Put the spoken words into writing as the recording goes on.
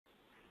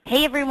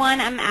Hey everyone,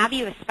 I'm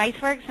Abby with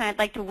Spiceworks, and I'd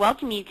like to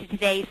welcome you to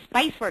today's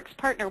Spiceworks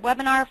Partner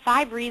Webinar,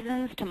 5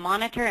 Reasons to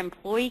Monitor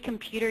Employee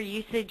Computer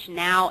Usage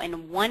Now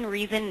and 1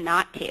 Reason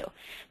Not to,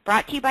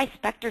 brought to you by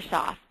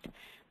Spectrasoft.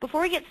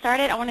 Before we get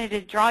started, I wanted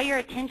to draw your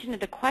attention to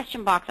the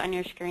question box on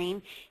your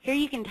screen. Here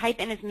you can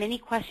type in as many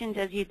questions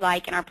as you'd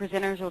like, and our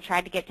presenters will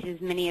try to get to as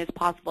many as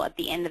possible at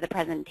the end of the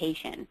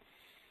presentation.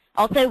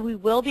 Also, we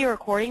will be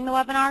recording the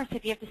webinar, so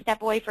if you have to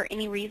step away for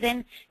any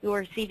reason, you will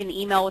receive an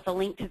email with a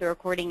link to the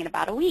recording in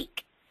about a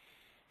week.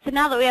 So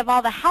now that we have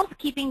all the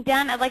housekeeping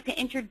done, I'd like to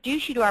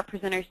introduce you to our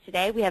presenters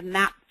today. We have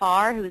Matt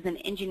Farr, who is an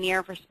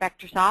engineer for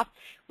Spectrasoft.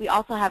 We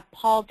also have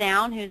Paul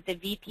Down, who is the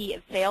VP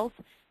of Sales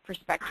for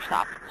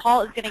Spectrasoft.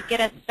 Paul is going to get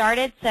us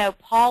started. So,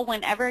 Paul,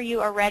 whenever you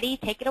are ready,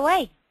 take it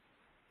away.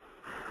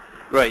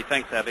 Great.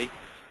 Thanks, Abby.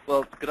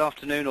 Well, good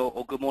afternoon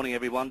or good morning,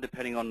 everyone,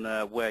 depending on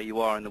where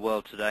you are in the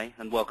world today,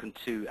 and welcome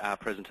to our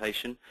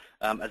presentation.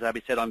 As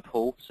Abby said, I'm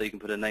Paul, so you can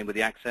put a name with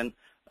the accent,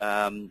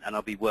 and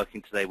I'll be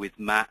working today with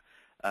Matt,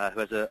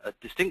 who has a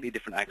distinctly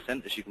different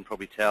accent, as you can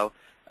probably tell.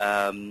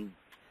 And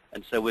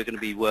so we're going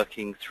to be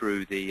working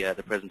through the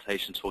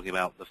presentation, talking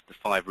about the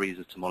 5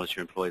 reasons to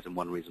monitor employees and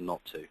 1 reason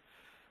not to.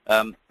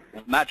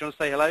 Matt, do you want to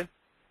say hello?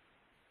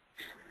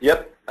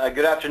 Yep.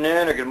 Good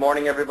afternoon or good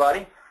morning,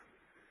 everybody.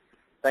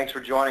 Thanks for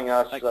joining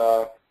us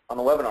on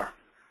the webinar.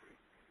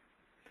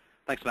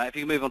 Thanks, Matt. If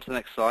you can move on to the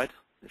next slide.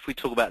 If we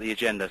talk about the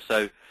agenda,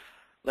 so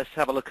let's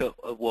have a look at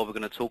what we're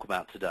going to talk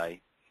about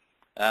today.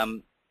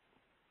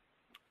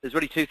 There's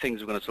really 2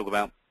 things we're going to talk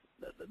about.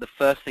 The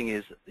first thing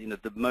is,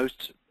 the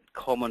most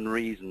common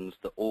reasons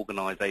that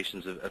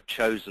organizations have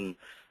chosen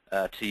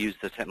to use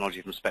the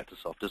technology from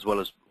Spectrasoft, as well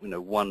as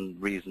 1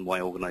 reason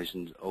why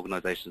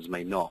organizations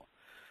may not.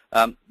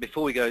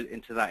 Before we go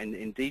into that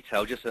in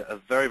detail, just a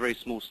very, very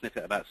small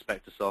snippet about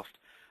Spectrasoft.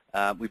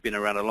 We've been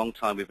around a long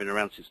time. We've been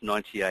around since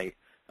 '98,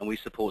 and we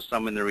support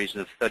somewhere in the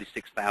region of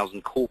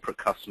 36,000 corporate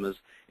customers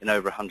in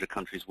over 100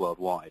 countries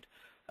worldwide.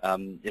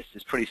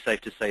 It's pretty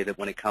safe to say that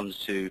when it comes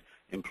to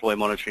employee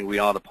monitoring, we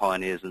are the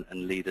pioneers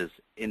and leaders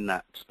in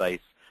that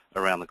space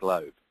around the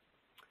globe.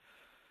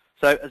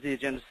 So as the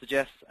agenda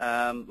suggests,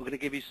 we're going to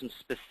give you some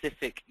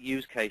specific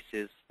use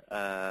cases.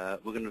 I'm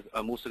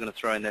also going to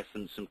throw in there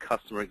some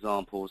customer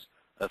examples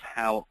of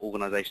how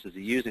organizations are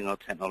using our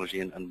technology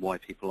and why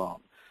people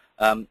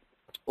aren't.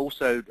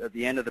 Also, at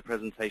the end of the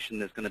presentation,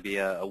 there's going to be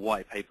a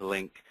white paper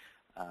link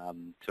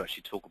to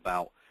actually talk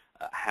about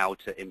how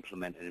to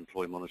implement an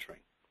employee monitoring.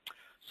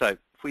 So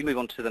if we move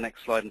on to the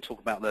next slide and talk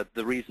about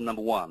the reason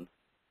number 1.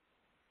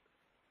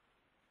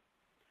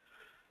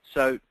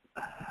 So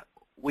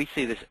we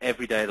see this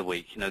every day of the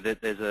week.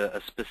 There's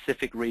a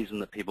specific reason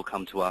that people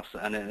come to us,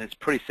 and it's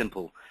pretty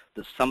simple,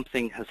 that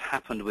something has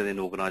happened within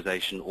an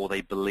organization, or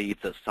they believe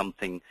that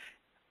something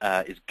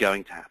is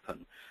going to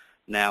happen.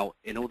 Now,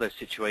 in all those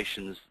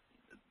situations,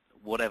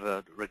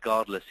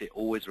 regardless, it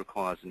always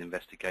requires an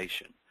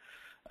investigation.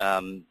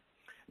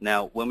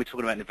 Now, when we're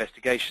talking about an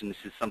investigation, this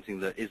is something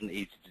that isn't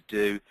easy to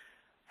do.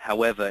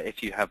 However,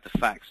 if you have the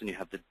facts and you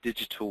have the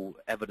digital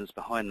evidence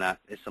behind that,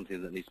 it's something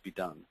that needs to be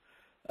done.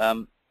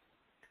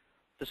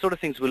 The sort of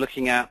things we're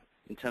looking at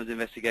in terms of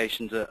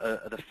investigations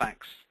are the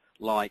facts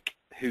like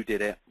who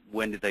did it,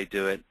 when did they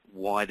do it,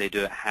 why they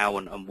do it, how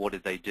and what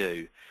did they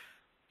do.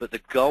 But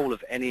the goal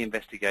of any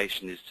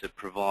investigation is to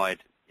provide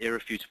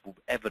irrefutable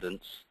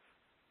evidence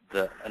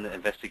that an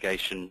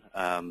investigation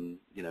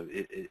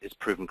is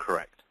proven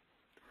correct.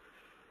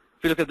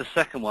 If we look at the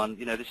second one,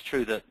 it's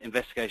true that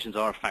investigations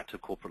are a fact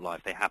of corporate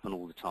life. They happen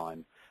all the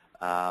time,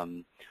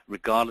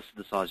 regardless of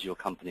the size of your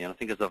company. And I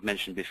think, as I've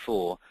mentioned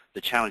before, the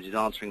challenge is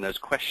answering those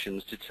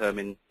questions to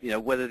determine,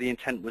 whether the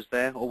intent was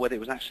there or whether it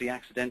was actually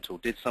accidental.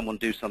 Did someone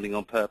do something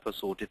on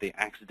purpose, or did they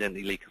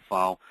accidentally leak a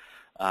file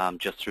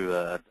just through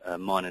a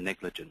minor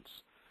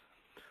negligence?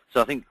 So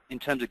I think in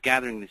terms of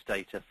gathering this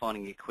data,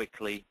 finding it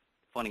quickly,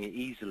 finding it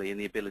easily, and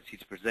the ability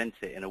to present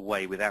it in a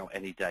way without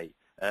any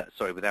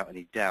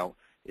doubt,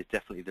 is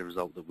definitely the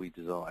result that we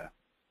desire.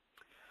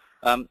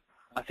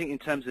 I think in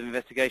terms of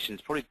investigation,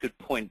 it's probably a good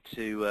point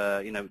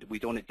to, we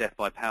don't want it death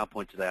by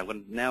PowerPoint today. I'm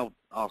going to now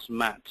ask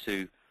Matt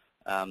to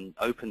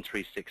open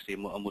 360,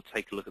 and we'll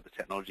take a look at the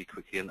technology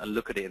quickly and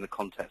look at it in the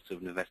context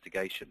of an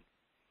investigation.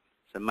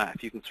 So Matt,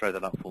 if you can throw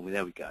that up for me,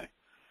 there we go.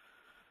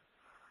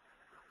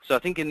 So I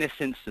think in this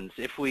instance,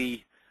 if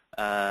we,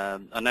 I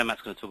know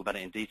Matt's going to talk about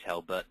it in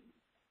detail, but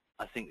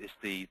I think it's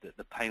the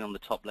pane on the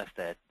top left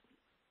there.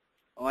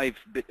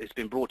 It's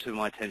been brought to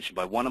my attention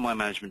by one of my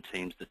management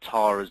teams that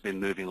Tara has been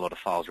moving a lot of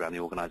files around the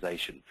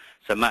organization.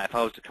 So Matt, if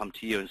I was to come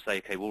to you and say,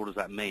 okay, well, what does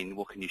that mean?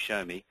 What can you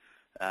show me?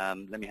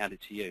 Let me hand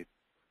it to you.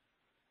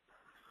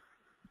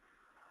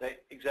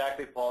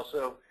 Exactly, Paul.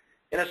 So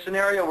in a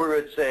scenario where we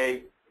would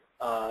say,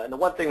 and the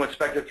one thing with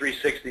Spectra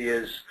 360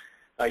 is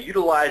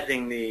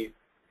utilizing the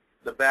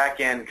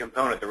back-end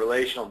component, the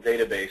relational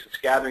database. It's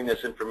gathering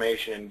this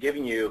information and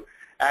giving you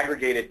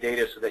aggregated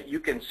data so that you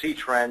can see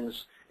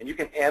trends and you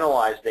can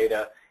analyze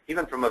data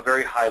even from a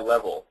very high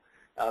level.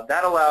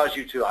 That allows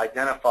you to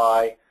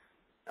identify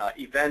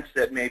events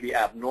that may be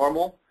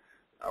abnormal,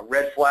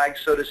 red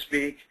flags, so to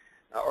speak,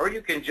 or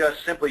you can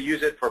just simply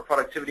use it for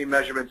productivity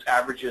measurements,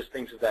 averages,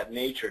 things of that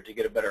nature to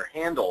get a better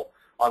handle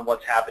on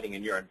what's happening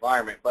in your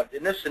environment. But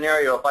in this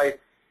scenario,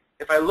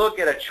 if I look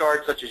at a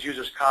chart such as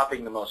users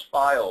copying the most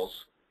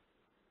files,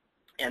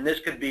 and this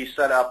could be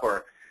set up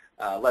or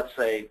let's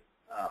say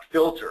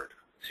filtered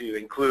to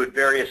include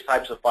various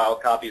types of file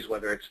copies,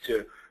 whether it's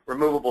to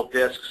removable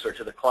disks or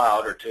to the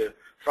cloud or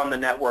from the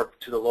network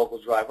to the local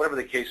drive, whatever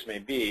the case may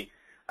be,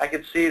 I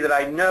could see that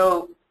I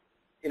know,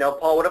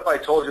 Paul, what if I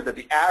told you that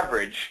the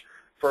average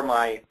for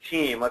my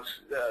team,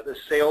 the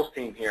sales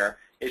team here,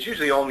 is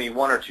usually only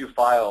 1 or 2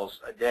 files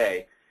a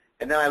day.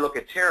 And then I look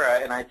at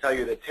Tara and I tell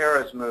you that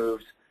Tara's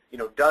moved,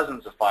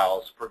 dozens of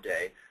files per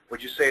day.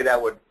 Would you say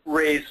that would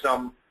raise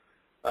some,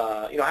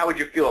 how would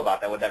you feel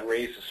about that? Would that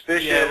raise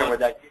suspicion or would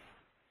that?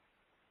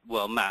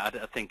 Well, Matt,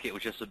 I think it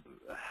would just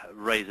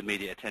raise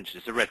immediate attention.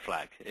 It's a red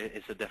flag.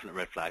 It's a definite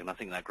red flag, and I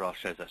think that graph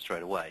shows that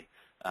straight away.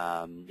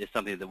 It's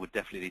something that would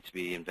definitely need to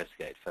be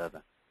investigated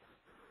further.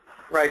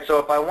 Right, so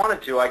if I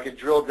wanted to, I could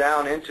drill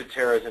down into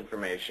Tara's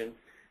information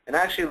and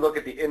actually look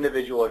at the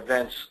individual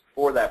events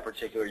for that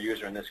particular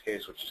user, in this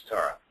case, which is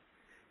Tara.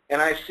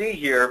 And I see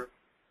here,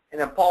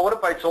 and then Paul, what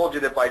if I told you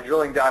that by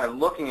drilling down and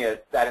looking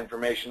at that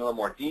information in a little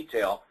more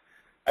detail,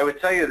 I would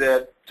tell you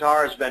that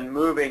Tara's been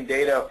moving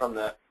data from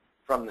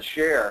the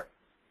share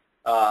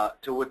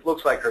to what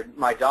looks like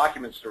my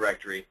documents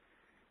directory.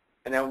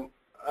 And then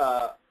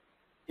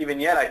even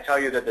yet, I tell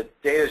you that the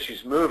data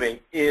she's moving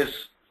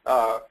is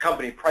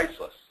company price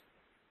lists.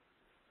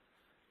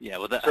 Yeah,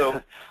 well,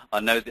 so, I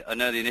know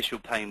the initial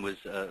panel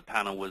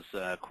was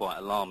quite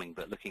alarming,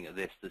 but looking at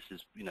this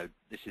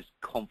is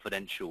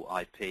confidential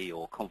IP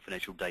or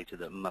confidential data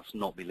that must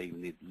not be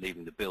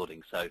leaving the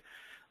building. So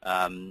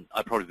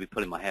I'd probably be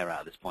pulling my hair out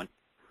at this point.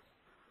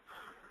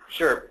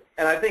 Sure,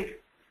 and I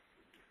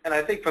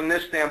think from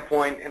this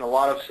standpoint, in a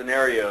lot of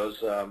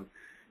scenarios,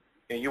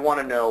 you want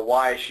to know,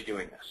 why is she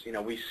doing this?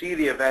 We see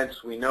the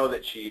events, we know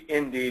that she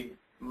indeed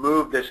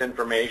moved this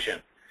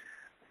information.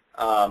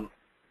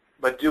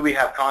 But do we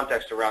have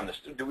context around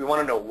this? Do we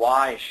want to know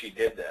why she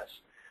did this?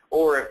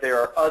 Or if there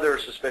are other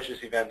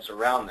suspicious events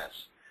around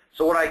this?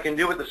 So what I can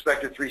do with the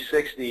Spectre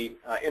 360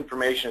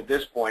 information at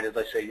this point is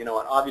I say,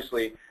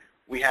 obviously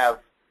we have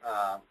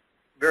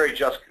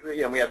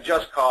we have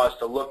just cause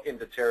to look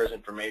into Tara's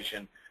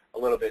information a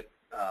little bit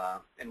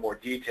in more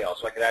detail.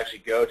 So I could actually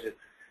go to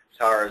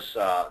Tara's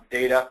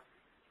data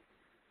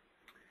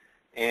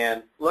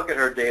and look at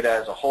her data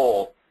as a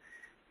whole.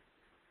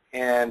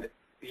 And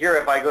here,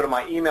 if I go to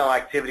my email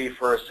activity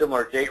for a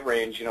similar date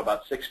range,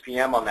 about 6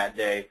 p.m. on that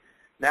day,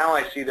 now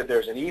I see that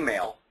there's an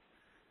email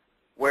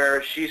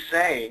where she's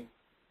saying,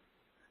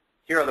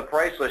 here are the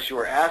price lists you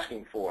were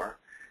asking for.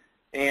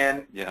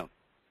 And yeah,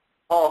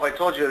 Paul, if I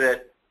told you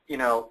that,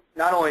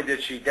 not only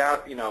did she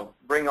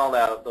bring all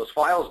those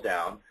files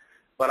down,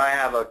 but I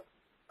have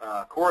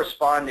a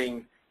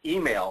corresponding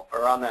email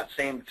around that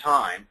same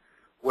time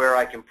where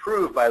I can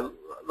prove by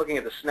looking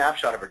at the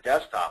snapshot of her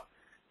desktop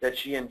that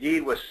she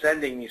indeed was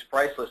sending these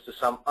price lists to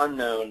some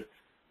unknown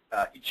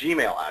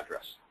Gmail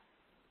address.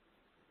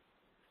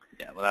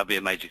 Yeah, well, that would be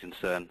a major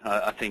concern.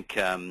 I think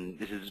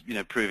this is,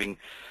 proving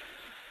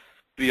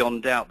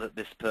beyond doubt that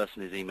this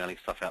person is emailing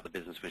stuff out the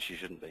business when she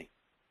shouldn't be.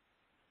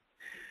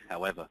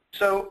 However,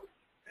 so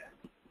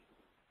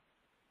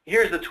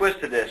here's the twist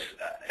to this,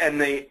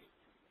 I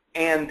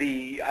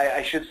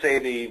should say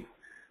the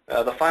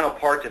final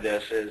part to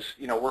this is,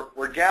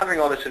 we're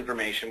gathering all this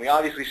information. We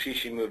obviously see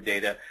she moved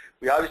data.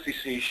 We obviously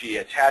see she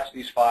attached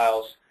these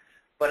files.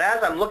 But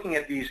as I'm looking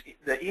at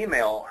her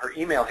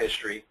email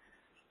history,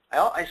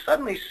 I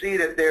suddenly see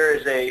that there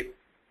is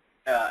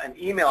an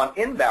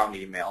inbound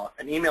email,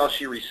 an email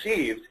she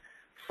received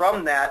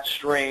from that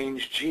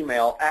strange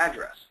Gmail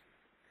address.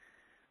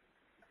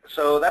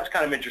 So that's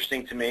kind of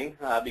interesting to me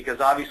because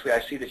obviously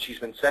I see that she's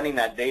been sending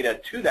that data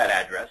to that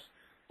address.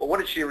 But what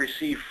did she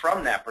receive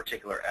from that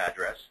particular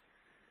address?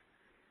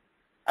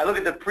 I look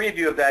at the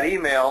preview of that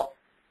email,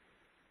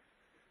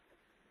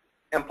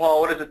 and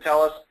Paul, what does it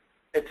tell us?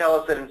 It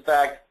tells us that, in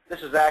fact,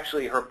 this is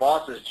actually her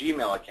boss's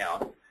Gmail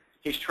account.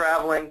 He's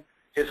traveling.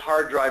 His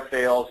hard drive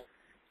failed.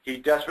 He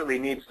desperately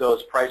needs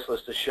those price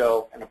lists to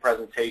show in a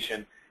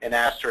presentation and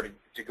asked her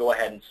to go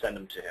ahead and send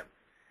them to him.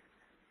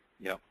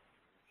 Yeah.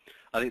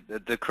 I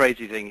think the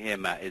crazy thing here,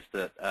 Matt, is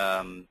that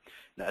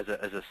as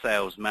a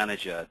sales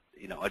manager,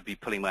 I'd be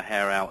pulling my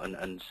hair out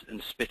and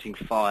spitting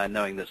fire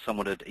knowing that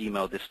someone had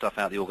emailed this stuff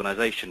out the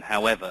organization.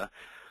 However,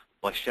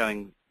 by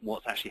showing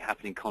what's actually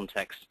happened in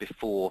context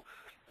before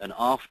and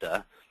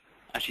after,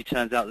 actually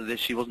turns out that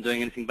she wasn't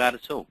doing anything bad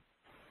at all.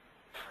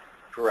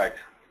 Correct.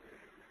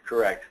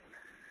 Correct.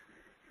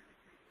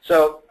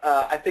 So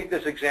I think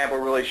this example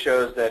really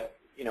shows that,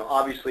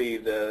 obviously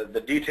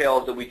the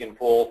details that we can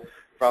pull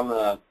from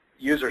the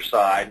user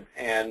side,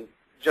 and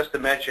just to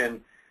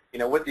mention,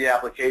 with the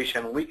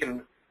application, we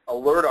can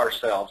alert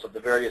ourselves of the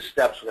various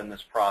steps within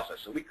this process.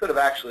 So we could have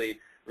actually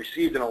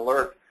received an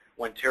alert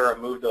when Tara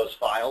moved those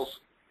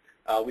files.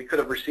 We could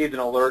have received an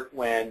alert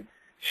when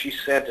she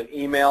sent an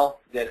email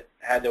that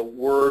had the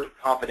word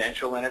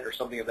confidential in it or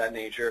something of that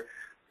nature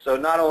So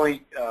not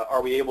only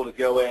are we able to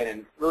go in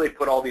and really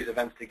put all these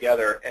events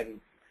together and,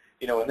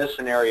 in this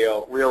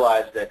scenario,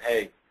 realize that,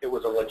 hey, it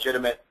was a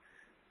legitimate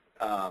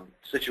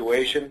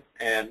situation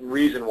and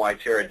reason why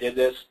Terra did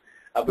this,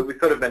 but we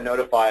could have been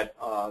notified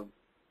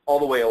all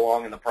the way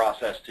along in the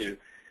process to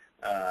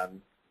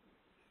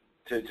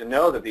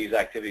know that these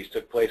activities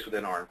took place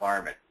within our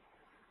environment.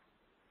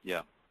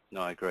 Yeah. No,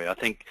 I agree. I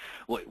think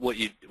what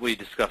you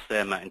discussed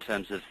there, Matt, in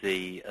terms of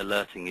the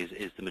alerting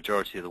is the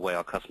majority of the way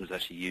our customers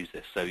actually use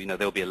this. So,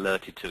 they'll be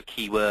alerted to a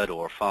keyword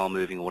or a file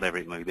moving or whatever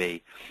it may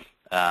be.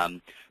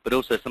 But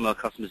also some of our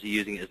customers are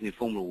using it as an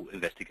informal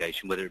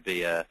investigation, whether it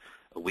be a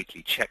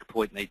weekly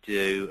checkpoint they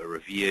do, a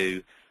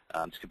review.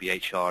 This could be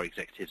HR,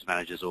 executives,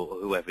 managers, or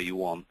whoever you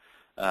want.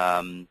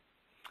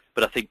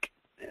 But I think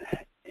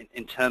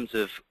in terms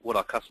of what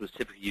our customers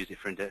typically use it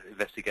for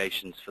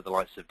investigations for the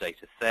likes of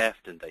data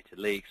theft and data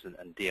leaks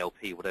and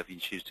DLP, whatever you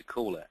choose to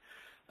call it,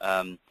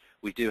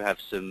 we do have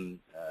some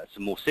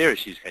more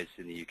serious use cases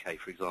in the UK,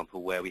 for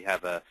example, where we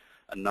have a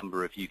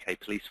number of UK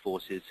police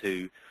forces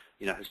who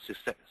have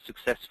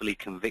successfully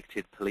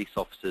convicted police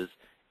officers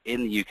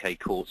in the UK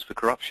courts for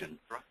corruption.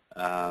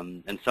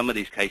 And some of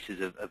these cases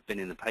have been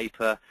in the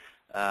paper.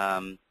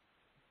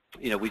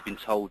 We've been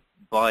told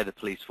by the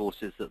police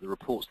forces that the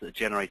reports that are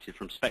generated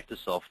from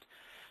SpectraSoft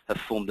have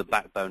formed the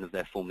backbone of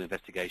their formal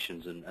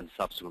investigations and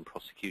subsequent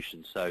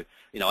prosecutions. So,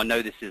 I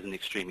know this is an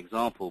extreme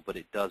example, but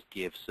it does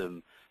give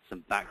some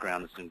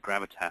background and some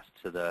gravitas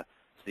to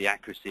the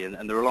accuracy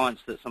and the reliance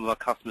that some of our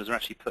customers are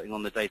actually putting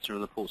on the data and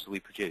the reports that we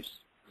produce.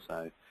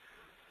 So,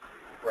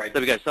 right.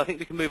 There we go. So I think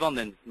we can move on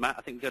then, Matt.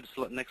 I think we go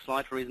to the next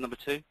slide for reason number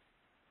 2.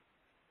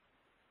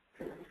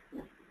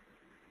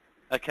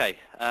 Okay,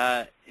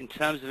 in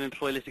terms of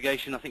employee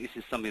litigation, I think this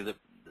is something that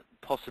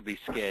possibly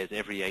scares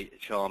every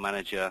HR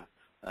manager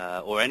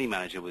or any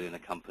manager within a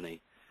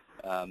company.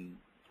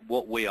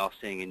 What we are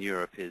seeing in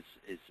Europe is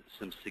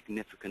some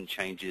significant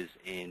changes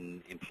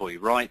in employee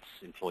rights,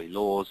 employee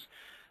laws,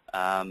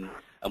 and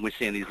we're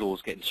seeing these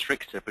laws getting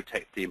stricter to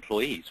protect the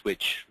employees,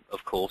 which,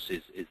 of course,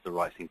 is the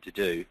right thing to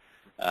do.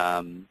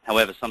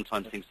 However,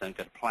 sometimes things don't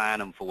go to plan,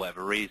 and for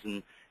whatever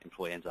reason,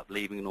 employee ends up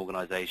leaving an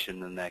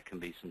organization, and there can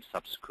be some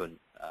subsequent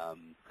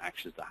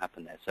actions that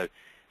happen there. So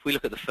if we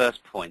look at the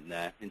first point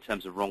there, in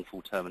terms of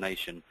wrongful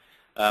termination,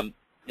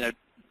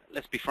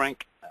 let's be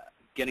frank,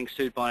 getting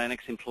sued by an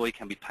ex-employee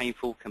can be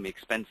painful, can be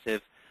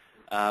expensive,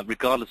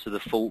 regardless of the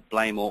fault,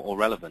 blame, or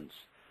relevance.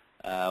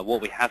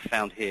 What we have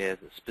found here,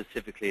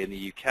 specifically in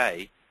the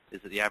UK,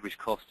 is that the average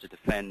cost to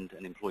defend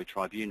an employee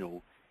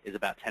tribunal is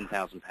about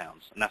 £10,000, and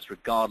that's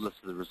regardless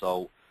of the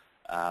result,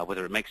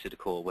 whether it makes it to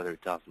court or whether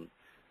it doesn't.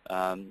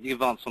 You can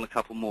advance on a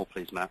couple more,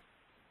 please, Matt.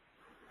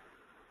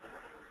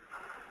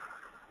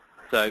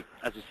 So,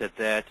 as I said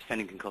there,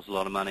 defending can cost a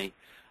lot of money.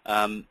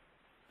 So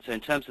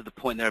in terms of the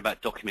point there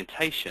about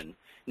documentation,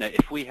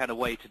 if we had a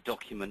way to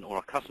document, or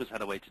our customers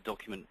had a way to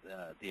document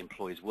the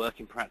employees'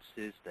 working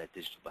practices, their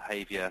digital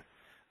behavior,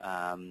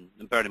 and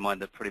bearing in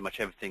mind that pretty much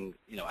everything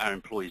our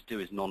employees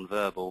do is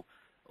non-verbal,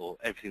 or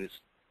everything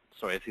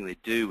they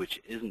do which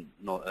isn't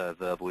not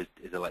verbal is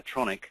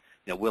electronic,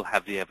 we'll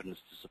have the evidence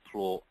to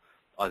support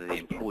either the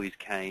employee's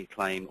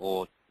claim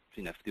or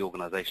for the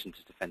organisation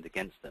to defend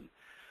against them.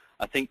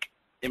 I think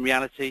in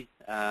reality,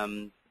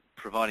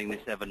 providing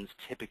this evidence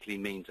typically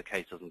means a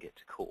case doesn't get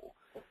to court.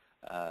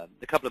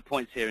 A couple of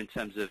points here in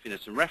terms of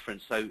some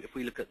reference. So if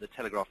we look at the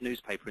Telegraph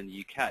newspaper in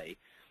the UK,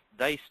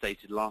 they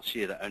stated last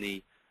year that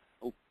only,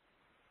 to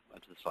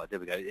the slide, there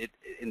we go,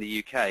 in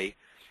the UK,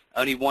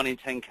 only 1 in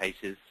 10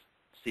 cases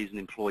sees an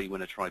employee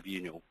win a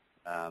tribunal.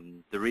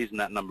 The reason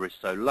that number is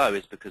so low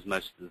is because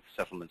most of the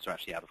settlements are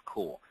actually out of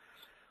court.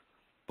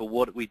 But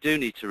what we do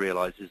need to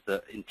realize is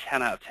that in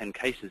 10 out of 10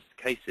 cases,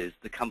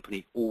 the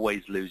company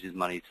always loses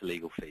money to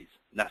legal fees.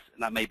 And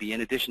that may be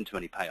in addition to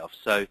any payoffs.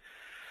 So,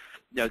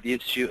 the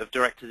Institute of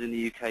Directors in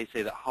the UK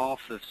say that half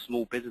of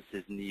small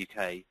businesses in the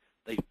UK,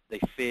 they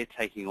fear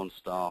taking on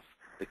staff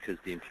because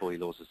the employee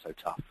laws are so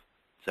tough.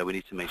 So we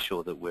need to make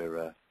sure that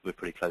we're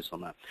pretty close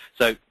on that.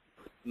 So,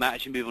 Matt,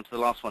 as you move on to the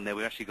last one there,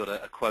 we've actually got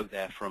a quote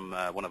there from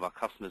one of our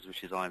customers,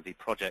 which is IMV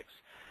Projects.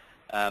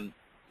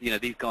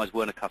 These guys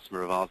weren't a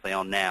customer of ours. They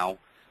are now.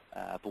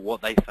 But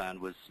what they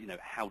found was,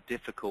 how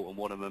difficult and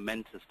what a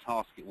momentous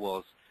task it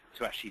was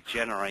to actually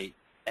generate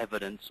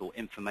evidence or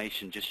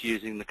information just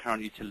using the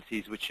current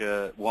utilities which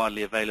are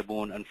widely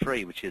available and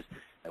free, which is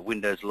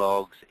Windows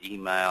logs,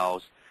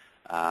 emails,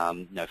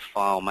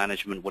 file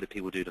management. What do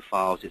people do to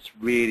files? It's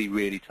really,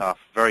 really tough,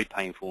 very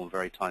painful, and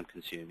very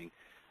time-consuming,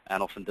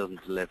 and often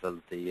doesn't deliver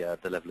the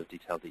level of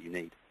detail that you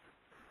need.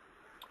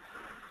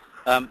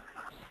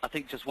 I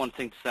think just one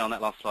thing to say on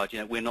that last slide,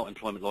 we're not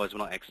employment lawyers, we're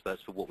not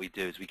experts, but what we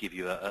do is we give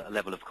you a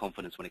level of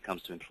confidence when it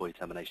comes to employee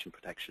termination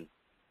protection.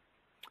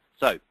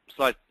 So,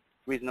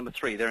 reason number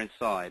 3, they're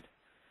inside.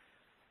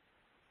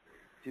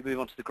 If you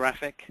move on to the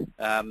graphic,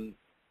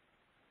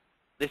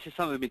 this is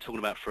something we've been talking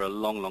about for a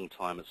long, long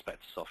time at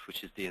SpectraSoft,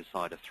 which is the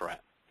insider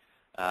threat.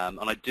 And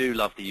I do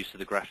love the use of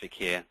the graphic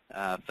here.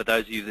 For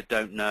those of you that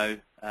don't know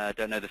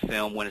the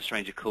film When a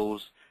Stranger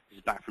Calls, this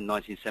is back from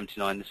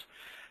 1979.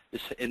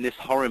 in this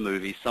horror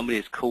movie, somebody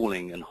is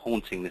calling and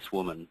haunting this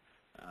woman.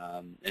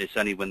 And it's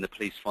only when the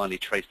police finally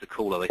trace the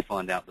caller they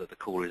find out that the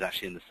caller is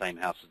actually in the same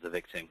house as the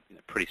victim.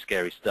 Pretty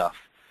scary stuff.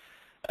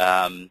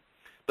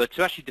 But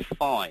to actually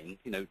define,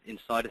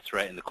 insider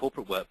threat in the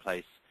corporate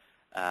workplace,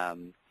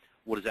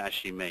 what does it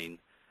actually mean?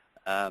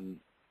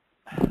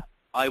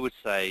 I would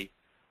say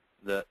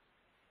that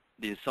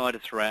the insider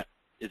threat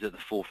is at the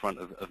forefront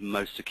of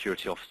most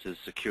security officers,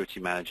 security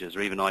managers,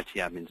 or even IT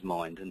admins'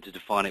 mind. And to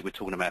define it, we're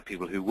talking about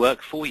people who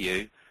work for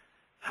you,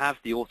 have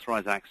the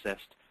authorized access,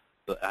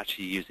 but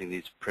actually using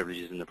these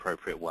privileges in an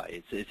appropriate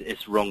way.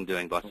 It's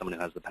wrongdoing by someone who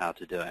has the power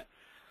to do it.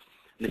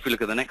 And if we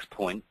look at the next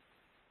point,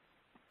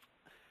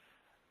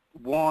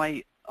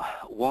 why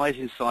is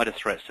insider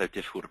threat so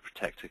difficult to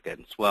protect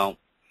against? Well,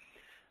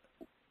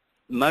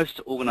 most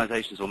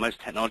organizations or most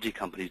technology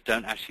companies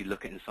don't actually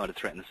look at insider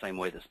threat in the same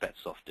way that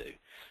Spetsoft do.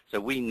 So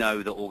we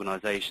know that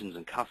organizations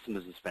and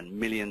customers have spent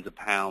millions of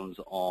pounds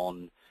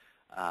on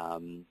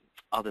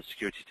other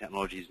security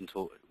technologies, and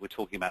we're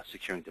talking about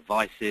securing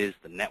devices,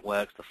 the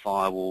networks, the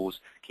firewalls,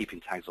 keeping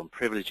tags on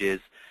privileges.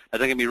 Now,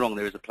 don't get me wrong,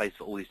 there is a place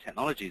for all these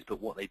technologies, but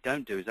what they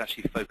don't do is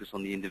actually focus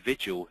on the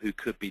individual who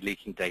could be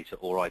leaking data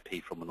or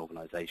IP from an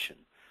organization.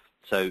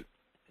 So,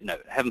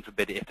 heaven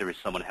forbid if there is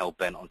someone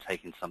hell-bent on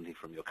taking something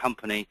from your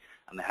company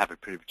and they have the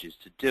privileges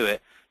to do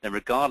it, then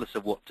regardless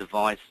of what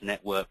device,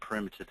 network,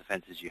 perimeter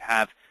defenses you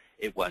have,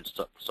 it won't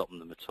stop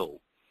them at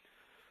all.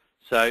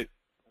 So, if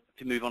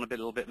you move on a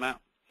little bit, Matt.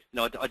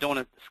 I don't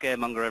want to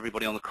scaremonger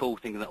everybody on the call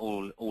thinking that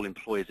all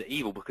employers are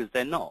evil, because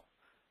they're not.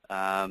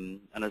 And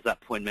as that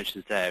point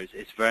mentions there,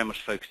 it's very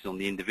much focused on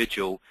the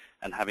individual,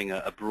 and having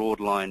a broad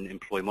line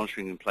employee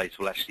monitoring in place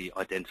will actually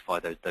identify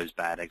those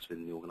bad eggs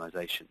within the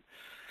organization.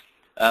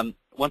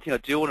 One thing I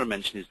do want to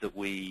mention is that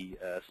we,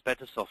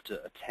 Spetsoft,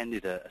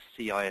 attended a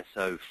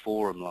CISO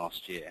forum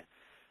last year,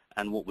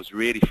 and what was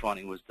really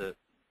frightening was that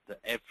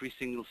every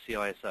single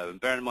CISO,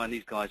 and bear in mind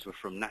these guys were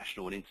from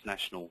national and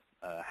international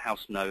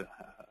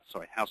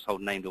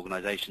household named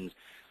organizations,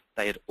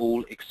 they had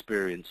all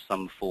experienced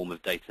some form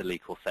of data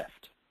leak or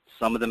theft.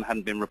 Some of them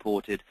hadn't been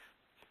reported,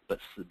 but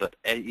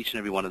each and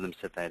every one of them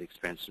said they had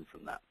experienced them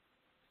from that.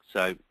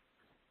 So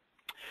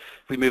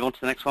if we move on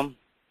to the next one.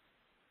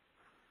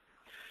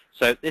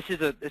 So this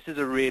is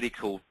a really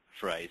cool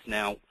phrase.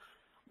 Now,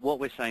 what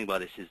we're saying by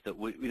this is that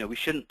we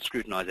shouldn't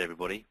scrutinize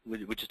everybody.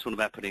 We're just talking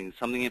about putting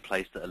something in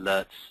place that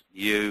alerts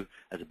you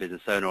as a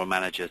business owner or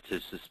manager to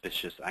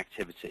suspicious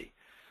activity.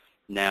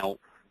 Now,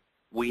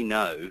 we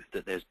know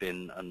that there's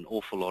been an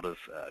awful lot of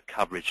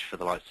coverage for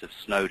the likes of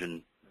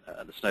Snowden,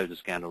 the Snowden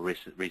scandal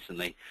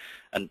recently,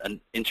 and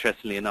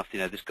interestingly enough,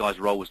 this guy's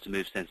role was to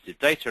move sensitive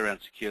data around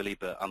securely,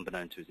 but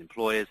unbeknown to his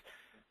employers,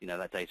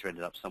 that data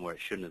ended up somewhere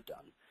it shouldn't have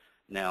done.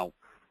 Now,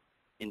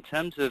 in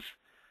terms of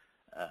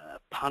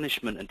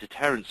punishment and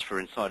deterrence for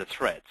insider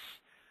threats,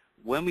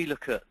 when we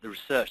look at the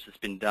research that's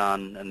been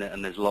done,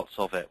 and there's lots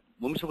of it,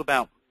 when we talk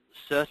about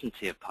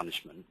certainty of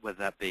punishment, whether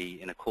that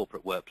be in a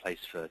corporate workplace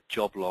for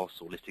job loss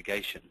or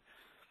litigation,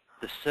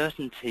 the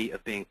certainty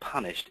of being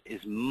punished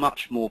is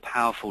much more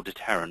powerful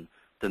deterrent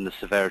than the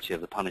severity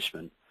of the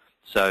punishment.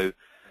 So,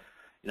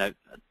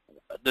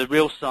 the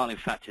real startling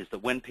fact is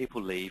that when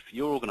people leave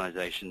your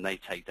organization, they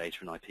take data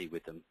and IP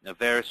with them. Now,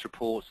 various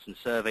reports and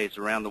surveys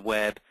around the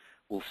web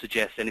will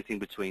suggest anything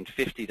between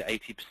 50 to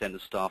 80%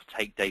 of staff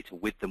take data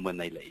with them when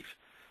they leave.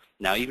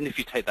 Now, even if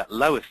you take that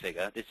lower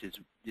figure, this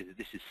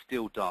is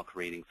still dark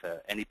reading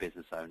for any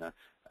business owner,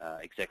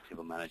 executive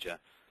or manager,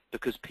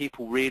 because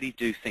people really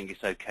do think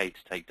it's okay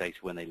to take data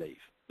when they leave.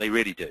 They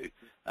really do,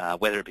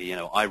 whether it be,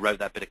 I wrote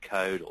that bit of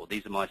code, or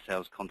these are my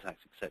sales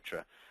contacts,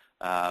 etc.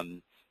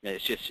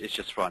 It's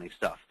just frightening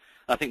stuff.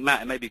 I think,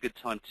 Matt, it may be a good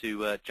time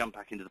to jump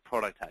back into the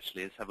product.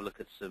 Actually, let's have a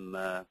look at some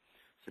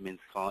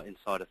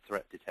insider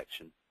threat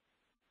detection.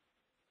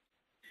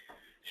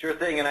 Sure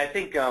thing, and I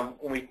think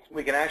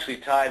we can actually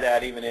tie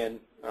that even in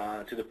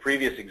to the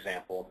previous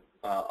example.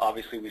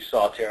 Obviously, we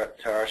saw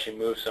Tarashi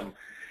move some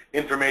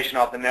information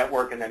off the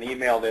network and then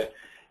emailed it,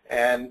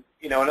 and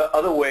in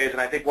other ways.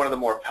 And I think one of the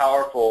more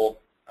powerful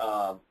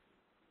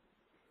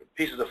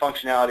pieces of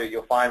functionality that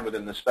you'll find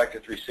within the Spectre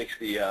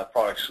 360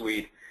 product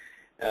suite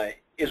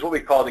is what we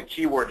call the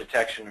keyword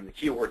detection and the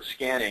keyword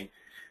scanning,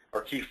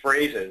 or key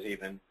phrases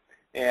even.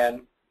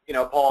 And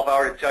Paul, if I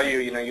were to tell you,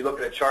 you look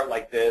at a chart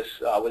like this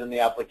within the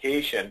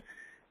application,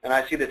 and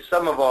I see that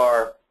some of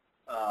our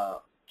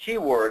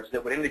keywords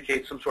that would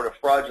indicate some sort of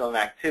fraudulent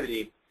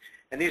activity,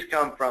 and these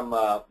come from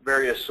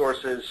various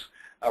sources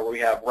where we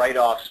have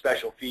write-off,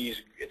 special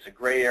fees, it's a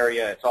gray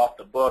area, it's off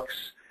the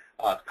books,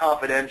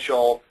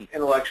 confidential,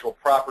 intellectual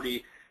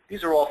property.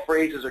 These are all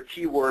phrases or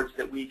keywords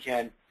that we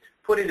can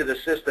put into the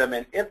system,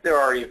 and if there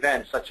are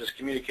events such as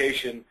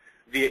communication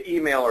via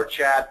email or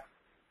chat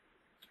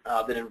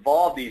that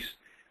involve these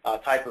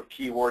type of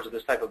keywords or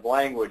this type of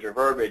language or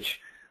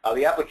verbiage,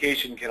 the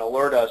application can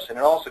alert us, and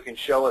it also can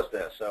show us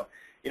this. So,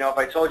 if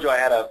I told you I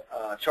had a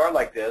chart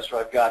like this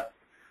where I've got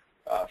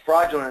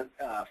fraudulent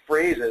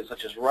phrases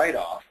such as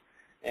write-off,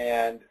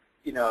 and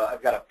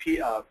I've got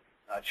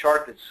a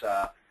chart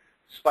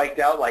that's spiked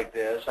out like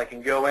this, I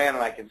can go in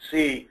and I can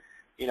see,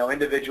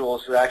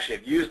 individuals who actually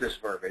have used this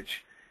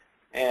verbiage.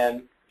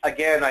 And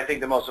again, I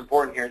think the most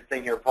important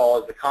thing here, Paul,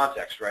 is the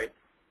context, right?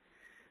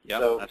 Yeah,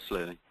 so,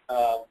 absolutely.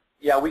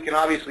 Yeah, we can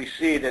obviously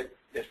see that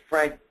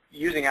Frank,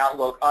 using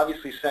Outlook,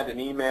 obviously sent an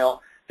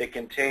email that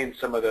contained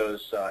some of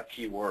those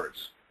key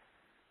words.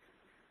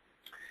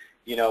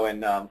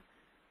 And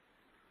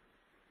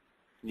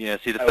yeah,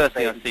 see, the first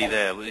thing I see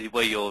there,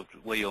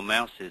 where your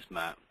mouse is,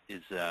 Matt,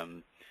 is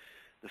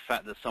the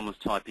fact that someone's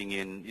typing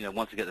in,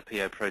 once they get the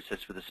PO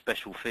process for the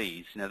special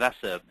fees,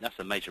 that's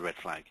a major red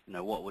flag.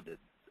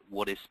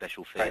 What is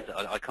special fees?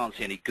 Right. I can't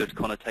see any good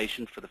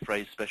connotation for the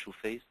phrase special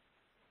fees.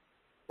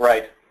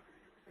 Right,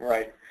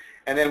 right.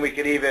 And then we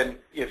could even,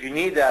 if you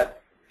need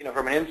that,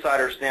 from an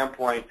insider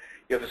standpoint,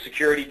 you have a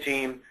security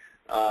team,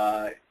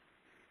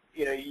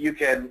 you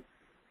can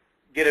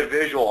get a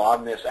visual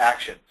on this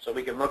action. So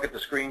we can look at the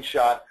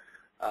screenshot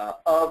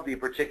of the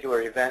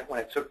particular event when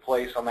it took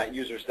place on that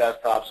user's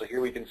desktop. So here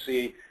we can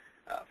see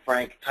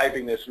Frank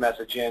typing this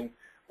message in,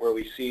 where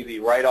we see the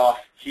write-off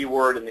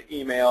keyword in the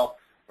email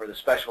or the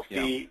special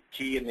fee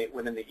key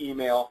within the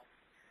email.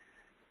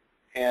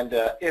 And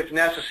if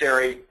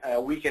necessary,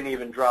 we can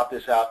even drop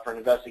this out for an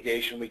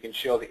investigation. We can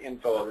show the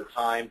info of the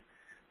time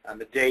and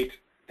the date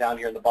down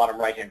here in the bottom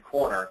right-hand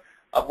corner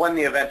of when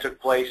the event took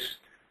place,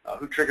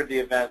 who triggered the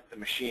event, the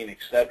machine,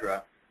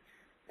 etc.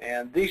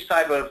 And these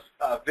type of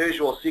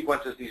visual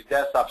sequences, these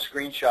desktop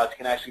screenshots,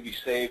 can actually be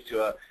saved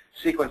to a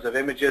sequence of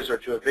images or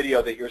to a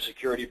video that your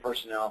security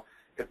personnel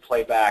could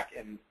play back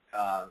and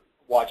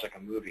watch like a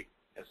movie,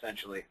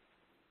 essentially.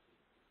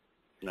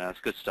 No,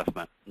 that's good stuff,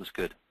 man. That's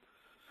good.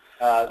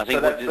 I think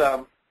so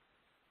that's,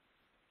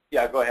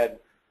 yeah, go ahead.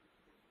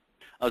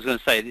 I was going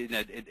to say,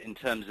 in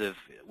terms of,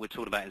 we're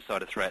talking about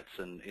insider threats,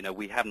 and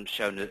we haven't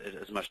shown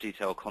as much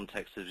detail or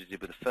context as we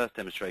did with the first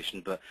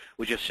demonstration, but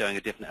we're just showing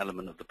a different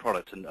element of the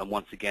product, and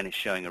once again, it's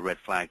showing a red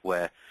flag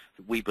where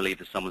we believe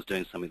that someone's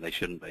doing something they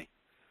shouldn't be.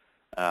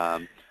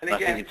 And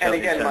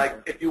again,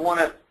 Mike, if you want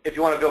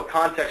to build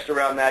context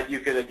around that, you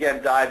could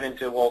again dive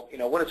into, well,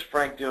 what is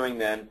Frank doing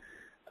then?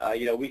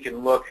 We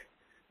can look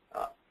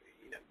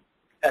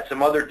at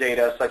some other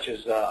data, such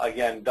as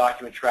again,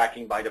 document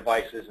tracking by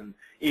devices and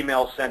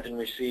emails sent and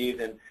received.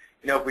 And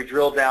if we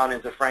drill down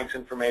into Frank's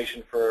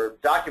information for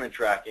document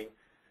tracking,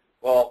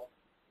 well,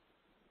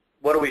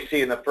 what do we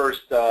see in the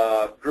first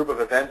group of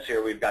events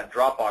here? We've got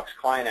Dropbox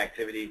client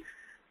activity.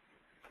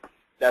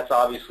 That's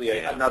obviously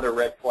another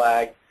red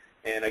flag.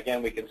 And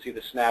again, we can see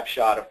the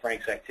snapshot of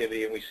Frank's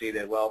activity, and we see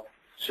that, well,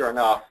 sure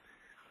enough,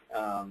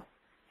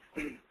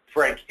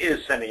 Frank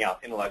is sending out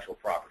intellectual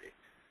property.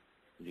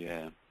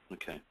 Yeah.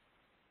 Okay.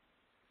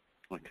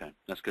 Okay,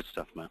 that's good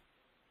stuff, Matt.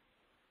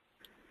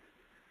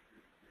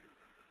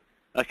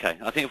 Okay,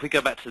 I think if we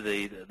go back to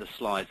the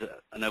slides,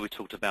 I know we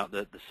talked about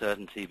the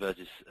certainty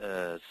versus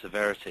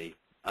severity.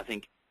 I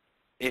think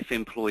if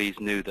employees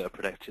knew that a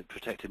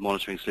protected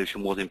monitoring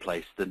solution was in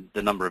place, then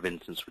the number of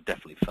incidents would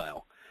definitely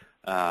fail.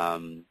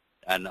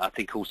 And I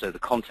think also the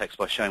context,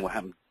 by showing what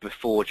happened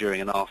before,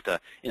 during, and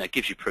after,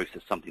 gives you proof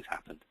that something's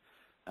happened.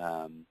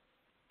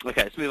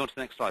 Okay, let's move on to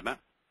the next slide, Matt.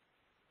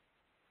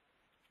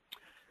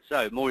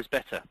 So, more is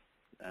better.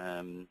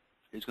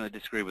 Who's going to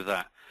disagree with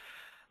that?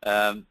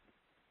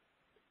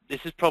 This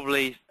is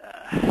probably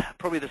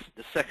the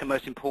second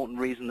most important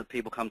reason that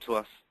people come to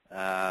us.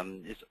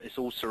 It's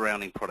all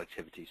surrounding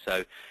productivity.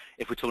 So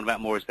if we're talking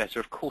about more is better,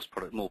 of course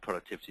more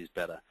productivity is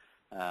better.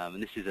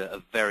 And this is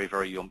a very,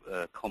 very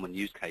common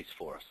use case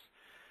for us.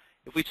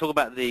 If we talk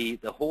about the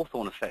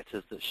Hawthorne effect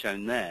that's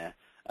shown there,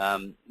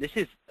 this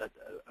is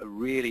a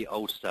really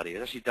old study.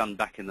 It's actually done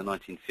back in the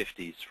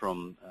 1950s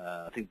from,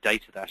 I think,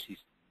 data that actually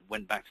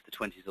went back to the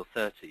 20s or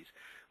 30s,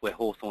 where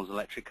Hawthorne's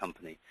electric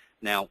company.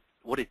 Now,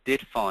 what it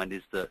did find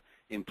is that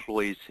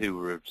employees who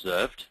were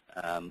observed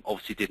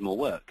obviously did more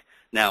work.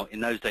 Now, in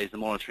those days, the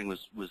monitoring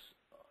was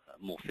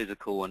more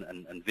physical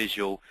and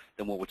visual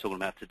than what we're talking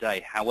about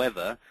today.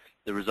 However,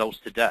 the results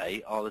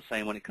today are the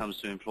same when it comes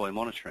to employee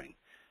monitoring.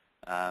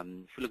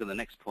 If we look at the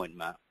next point,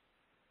 Matt,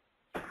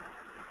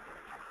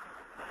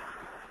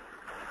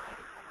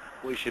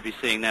 what we should be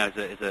seeing now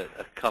is a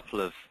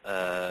couple of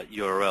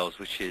URLs,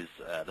 which is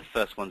the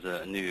first one's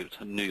a New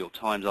York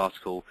Times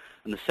article,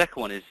 and the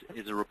second one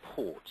is a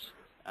report.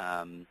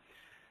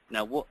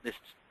 Now, what this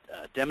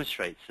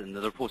demonstrates, and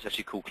the report's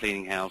actually called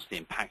Cleaning House, the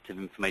Impact of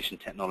Information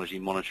Technology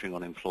Monitoring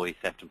on Employee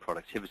Theft and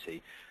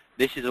Productivity.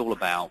 This is all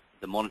about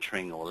the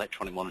monitoring or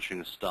electronic monitoring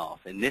of staff.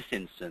 In this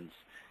instance,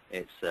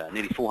 it's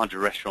nearly 400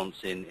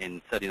 restaurants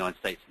in 39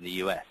 states in the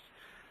US.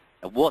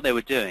 And what they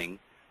were doing,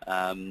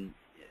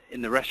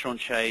 in the restaurant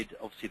shade,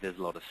 obviously there's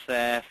a lot of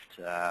theft,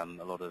 a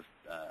lot of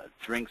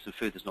drinks and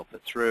food that's not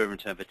put through in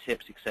return for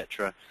tips,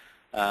 etc.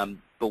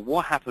 But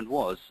what happened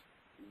was,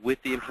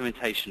 with the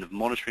implementation of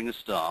monitoring the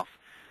staff,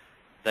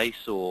 they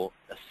saw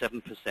a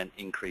 7%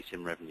 increase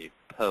in revenue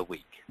per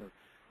week.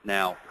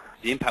 Now,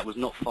 the impact was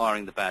not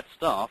firing the bad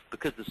staff.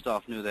 Because the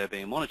staff knew they were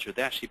being monitored,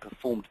 they actually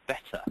performed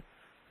better.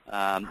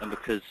 And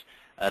because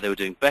they were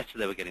doing better,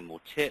 they were getting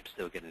more tips,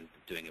 they were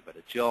doing a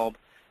better job.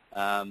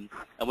 And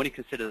when you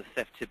consider that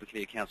theft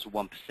typically accounts for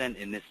 1%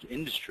 in this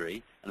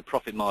industry, and the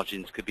profit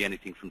margins could be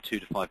anything from 2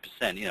 to 5%,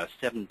 a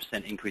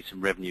 7% increase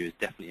in revenue is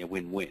definitely a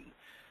win-win.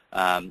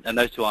 And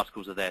those two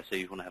articles are there, so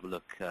you want to have a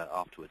look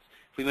afterwards.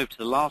 If we move to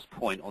the last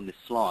point on this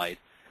slide,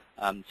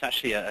 it's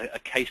actually a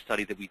case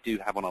study that we do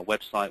have on our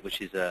website,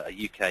 which is a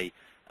UK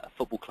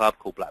football club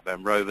called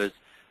Blackburn Rovers.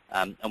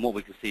 And what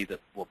we can see,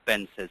 that what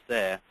Ben says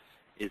there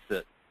is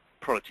that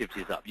productivity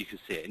is up. You can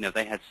see it.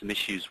 They had some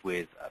issues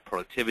with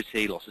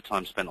productivity, lots of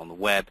time spent on the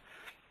web,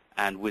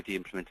 and with the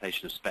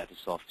implementation of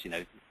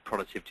Spectrasoft,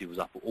 productivity was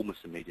up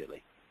almost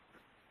immediately.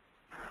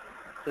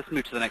 Let's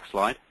move to the next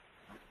slide.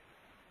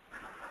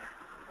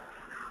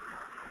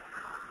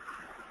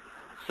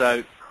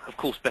 So, of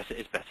course, better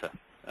is better.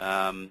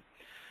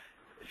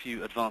 If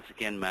you advance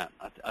again, Matt,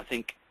 I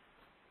think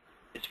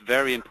it's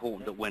very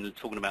important that when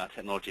talking about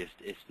technology,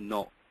 it's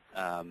not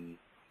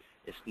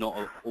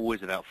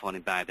always about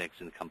finding bad eggs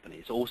in the company.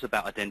 It's also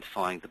about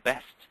identifying the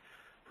best,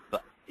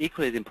 but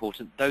equally as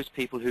important, those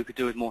people who could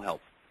do with more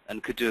help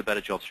and could do a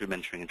better job through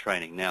mentoring and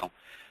training. Now,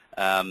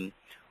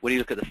 when you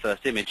look at the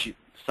first image,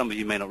 some of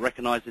you may not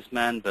recognize this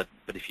man, but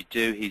if you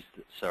do, he's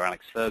Sir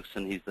Alex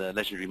Ferguson. He's the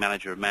legendary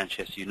manager of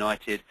Manchester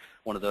United,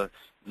 one of the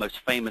most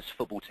famous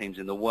football teams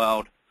in the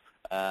world.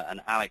 And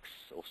Alex,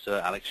 or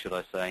Sir Alex, should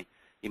I say,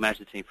 he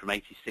managed the team from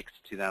 '86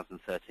 to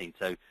 2013.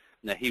 So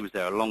he was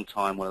there a long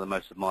time, one of the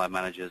most admired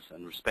managers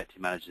and respected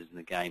managers in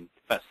the game.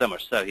 In fact, so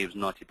much so, he was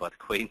knighted by the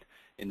Queen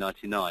in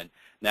 '99.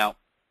 Now,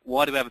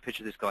 why do we have a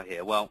picture of this guy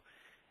here? Well,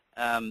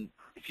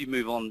 if you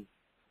move on,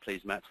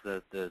 please, Matt,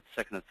 to the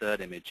second and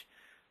third image,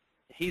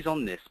 he's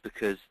on this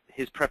because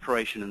his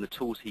preparation and the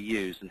tools he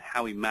used and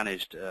how he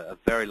managed a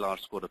very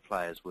large squad of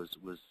players was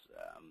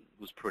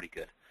pretty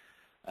good.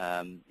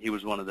 He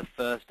was one of the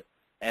first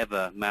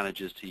ever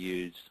managers to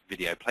use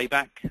video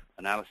playback,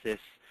 analysis,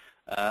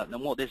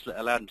 and what this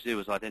allowed him to do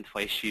was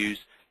identify issues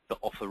that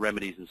offer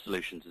remedies and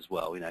solutions as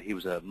well. He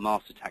was a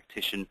master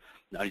tactician.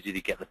 Not only did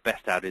he get the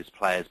best out of his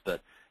players,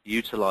 but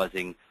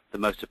utilizing the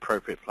most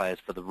appropriate players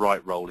for the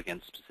right role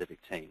against specific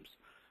teams.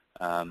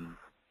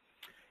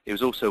 He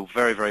was also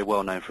very, very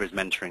well known for his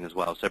mentoring as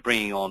well. So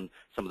bringing on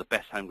some of the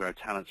best homegrown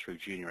talent through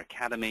junior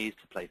academies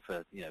to play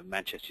for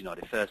Manchester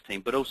United first team,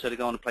 but also to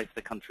go on and play for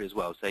the country as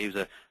well. So he was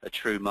a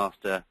true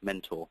master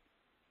mentor.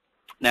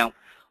 Now,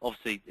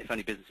 obviously, if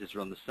only businesses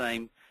run the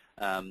same,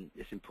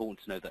 it's important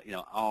to know that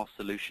our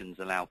solutions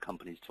allow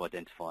companies to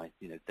identify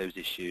those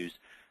issues,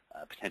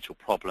 potential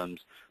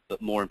problems,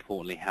 but more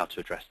importantly, how to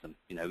address them.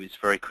 It's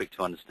very quick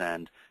to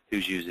understand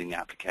who's using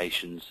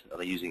applications. Are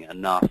they using it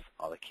enough?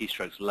 Are their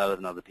keystrokes lower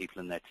than other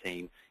people in their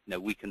team?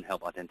 We can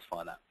help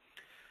identify that.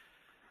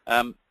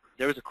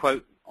 There is a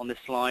quote on this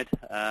slide.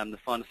 The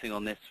final thing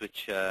on this,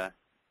 which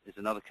is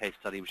another case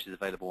study which is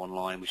available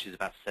online, which is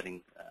about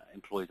setting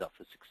employees up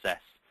for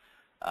success.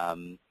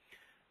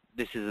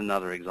 This is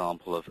another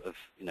example of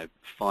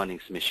finding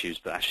some issues,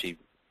 but actually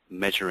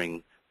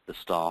measuring the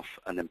staff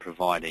and then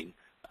providing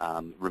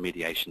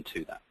remediation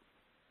to that.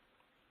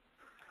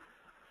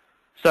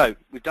 So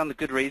we've done the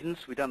good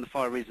reasons, we've done the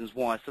 5 reasons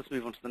why, so let's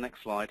move on to the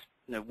next slide.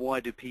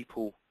 Why do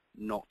people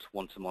not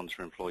want to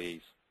monitor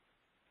employees?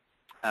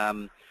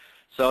 So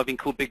I've been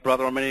called Big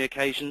Brother on many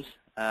occasions.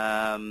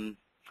 Some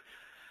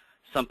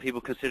people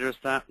consider us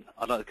that.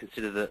 I'd like to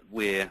consider that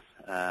we're,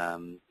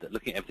 that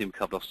looking at everything we've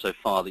covered off so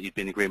far, that you'd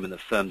be in agreement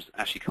that firms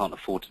actually can't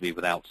afford to be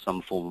without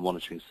some form of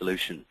monitoring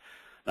solution.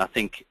 And I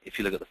think if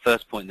you look at the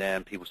first point there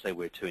and people say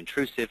we're too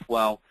intrusive,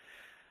 well,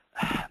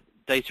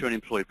 data and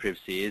employee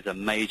privacy is a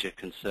major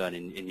concern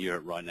in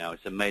Europe right now.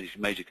 It's a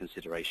major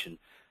consideration.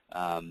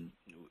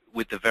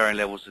 With the varying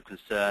levels of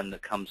concern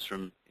that comes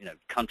from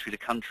country to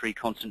country,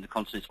 continent to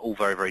continent, it's all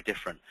very, very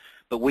different.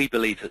 But we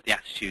believe that the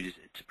attitude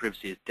to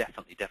privacy is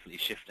definitely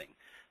shifting.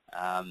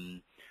 Let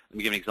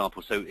me give an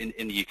example. So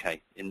in the UK,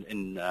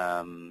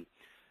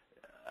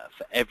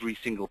 for every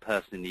single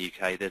person in the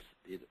UK,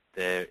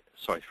 for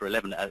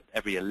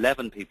every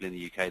 11 people in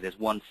the UK, there's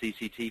one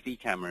CCTV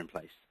camera in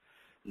place.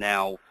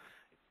 Now,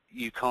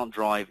 you can't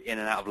drive in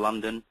and out of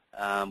London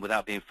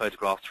without being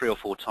photographed 3 or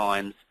 4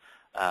 times.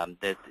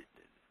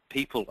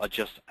 People are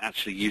just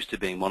actually used to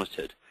being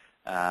monitored.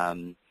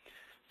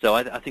 So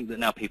I think that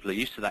now people are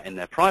used to that in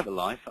their private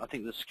life. I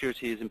think that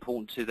security is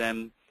important to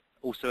them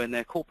also in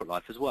their corporate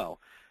life as well.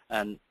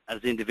 And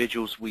as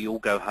individuals, we all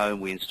go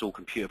home, we install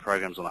computer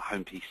programs on our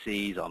home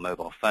PCs, our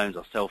mobile phones,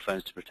 our cell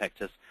phones to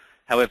protect us.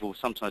 However,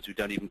 sometimes we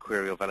don't even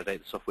query or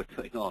validate the software we're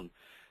putting on.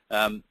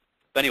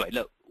 But anyway,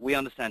 look, we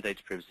understand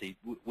data privacy.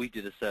 We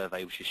did a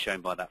survey, which is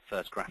shown by that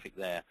first graphic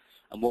there.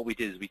 And what we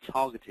did is we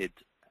targeted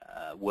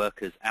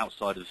workers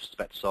outside of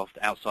Spectrasoft,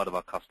 outside of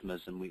our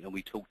customers, and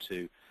we talked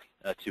to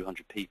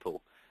 200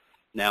 people.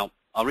 Now,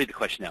 I'll read the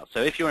question out.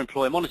 So if your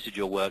employer monitored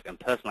your work and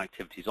personal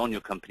activities on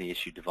your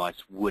company-issued device,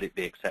 would it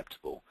be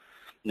acceptable?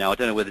 Now, I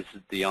don't know whether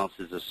the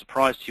answer is a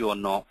surprise to you or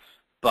not,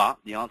 but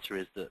the answer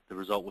is that the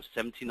result was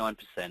 79%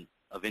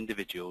 of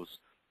individuals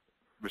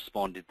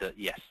responded that,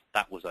 yes,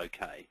 that was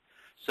okay.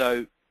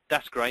 So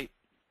that's great,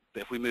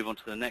 but if we move on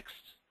to the next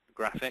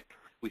graphic,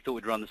 we thought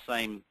we'd run the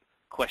same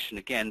question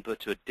again, but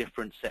to a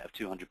different set of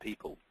 200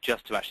 people,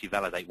 just to actually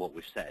validate what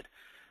we've said.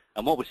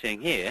 And what we're seeing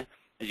here,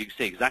 as you can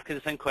see, exactly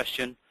the same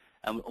question,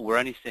 and we're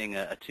only seeing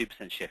a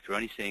 2% shift. We're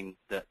only seeing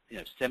that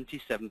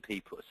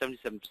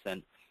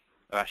 77%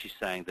 are actually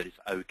saying that it's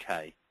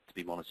okay to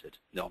be monitored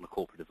on a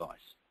corporate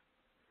device.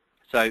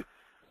 So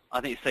I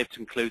think it's safe to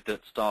conclude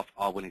that staff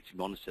are willing to be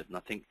monitored. And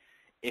I think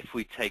if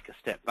we take a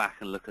step back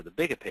and look at the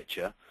bigger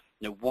picture,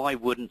 why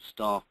wouldn't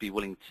staff be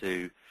willing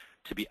to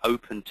be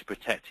open to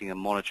protecting and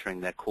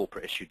monitoring their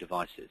corporate issue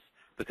devices?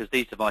 Because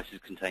these devices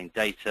contain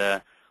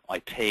data,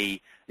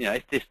 IP.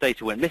 If this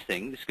data went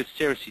missing, this could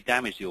seriously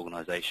damage the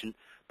organization,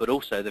 but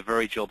also the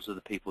very jobs of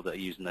the people that are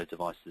using those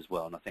devices as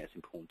well, and I think it's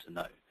important to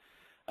know.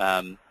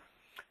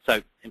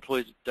 So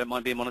employees don't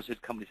mind being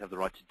monitored, companies have the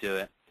right to do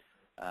it,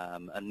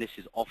 and this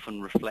is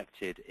often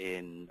reflected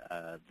in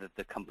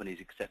the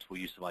company's acceptable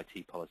use of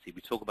IT policy.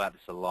 We talk about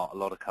this a lot. A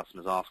lot of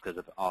customers ask us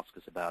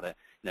about it.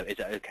 Is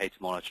it okay to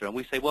monitor? And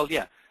we say, well,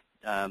 yeah.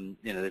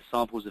 There's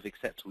samples of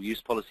acceptable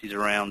use policies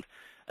around,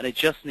 and it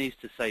just needs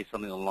to say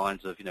something along the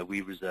lines of,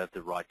 we reserve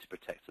the right to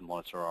protect and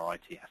monitor our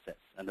IT assets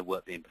and the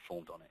work being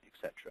performed on it,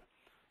 etc.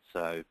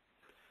 So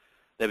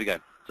there we go.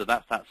 So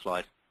that's that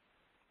slide.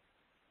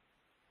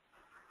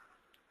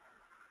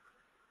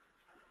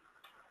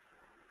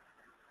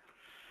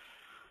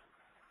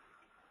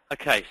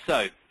 Okay,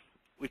 so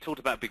we talked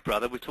about Big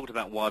Brother. We talked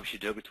about why we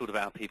should do it. We talked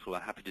about how people are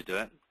happy to do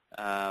it.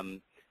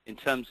 In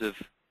terms of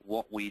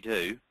what we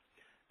do,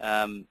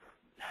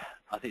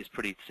 I think it's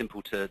pretty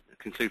simple to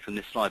conclude from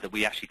this slide that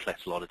we actually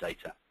collect a lot of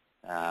data.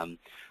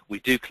 We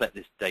do collect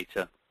this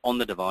data on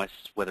the device,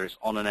 whether it's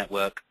on a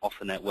network, off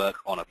a network,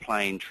 on a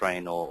plane,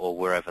 train, or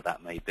wherever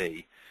that may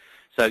be.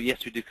 So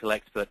yes, we do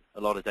collect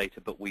a lot of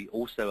data, but we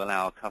also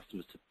allow our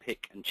customers to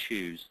pick and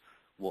choose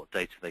what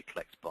data they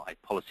collect by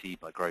policy,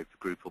 by group,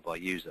 or by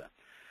user.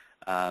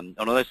 And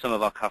although some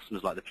of our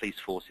customers, like the police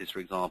forces, for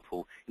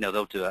example,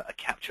 they'll do a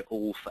capture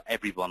all for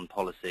everyone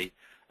policy,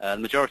 the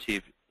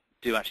majority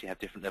do actually have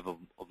different level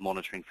of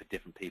monitoring for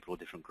different people or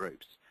different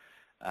groups.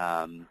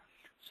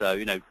 So,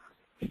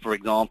 for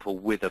example,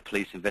 with a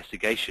police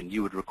investigation,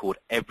 you would record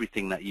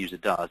everything that user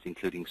does,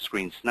 including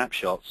screen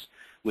snapshots,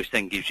 which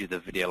then gives you the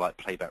video-like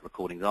playback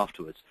recordings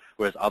afterwards.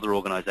 Whereas other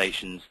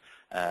organizations,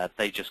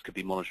 they just could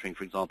be monitoring,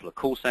 for example, a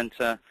call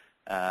center.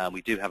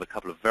 We do have a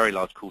couple of very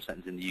large call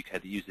centers in the UK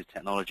that use this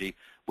technology,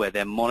 where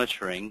they're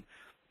monitoring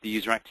the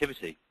user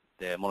activity.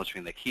 They're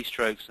monitoring their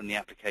keystrokes and the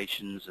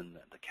applications and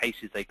the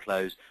cases they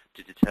close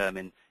to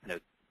determine, the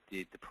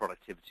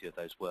productivity of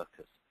those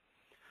workers.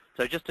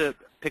 So just to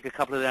pick a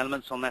couple of the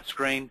elements on that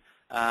screen,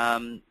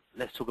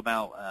 let's talk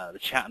about the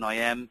Chat and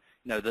IM.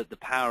 The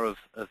power of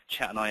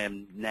Chat and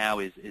IM now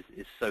is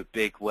so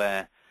big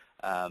where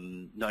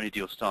not only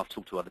do your staff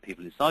talk to other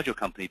people inside your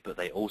company, but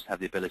they also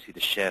have the ability to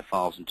share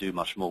files and do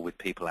much more with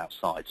people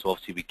outside. So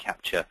obviously we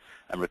capture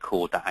and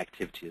record that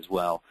activity as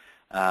well.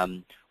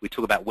 We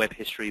talk about web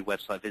history,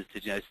 website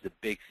visited. This is a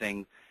big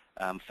thing.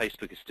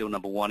 Facebook is still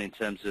 #1 in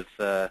terms of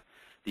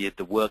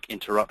the work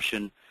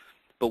interruption.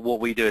 But what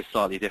we do is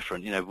slightly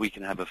different. We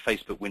can have a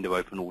Facebook window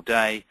open all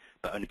day,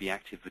 but only be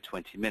active for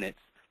 20 minutes.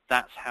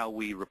 That's how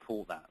we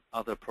report that.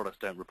 Other products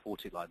don't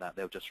report it like that.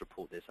 They'll just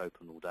report this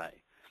open all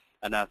day.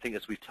 And I think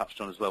as we've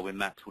touched on as well, when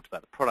Matt talked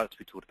about the products,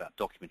 we talked about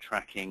document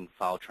tracking,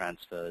 file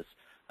transfers,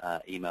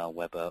 email,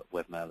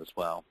 webmail as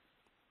well.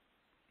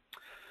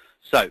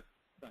 So,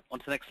 on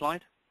to the next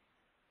slide.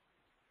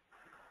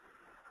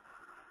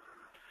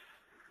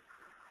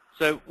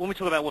 So when we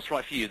talk about what's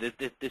right for you,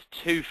 there's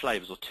two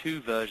flavors or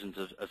two versions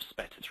of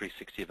Spectre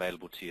 360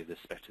 available to you. There's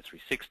Spectre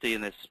 360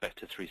 and there's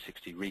Spectre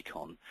 360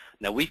 Recon.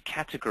 Now we've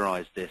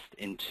categorized this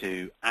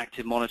into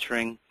active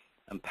monitoring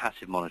and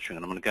passive monitoring,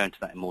 and I'm going to go into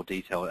that in more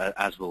detail,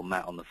 as will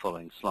Matt on the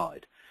following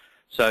slide.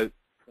 So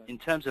in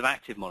terms of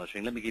active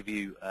monitoring, let me give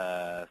you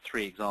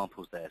 3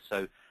 examples there.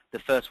 So the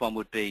first one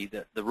would be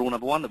the rule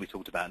 #1 that we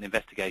talked about, an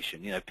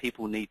investigation.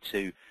 People need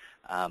to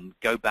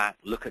go back,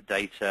 look at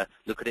data,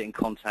 look at it in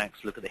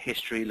context, look at the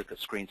history, look at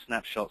screen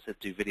snapshots, let's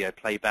do video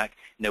playback.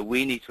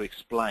 We need to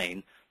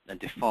explain and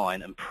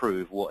define and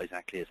prove what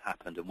exactly has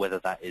happened and whether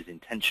that is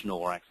intentional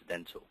or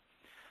accidental.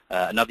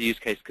 Another use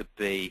case could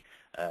be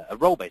a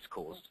role-based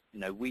cause.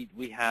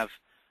 We have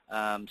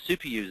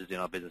super users in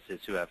our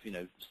businesses who have,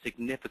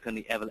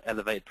 significantly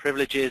elevated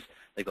privileges.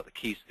 They've got the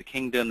keys to the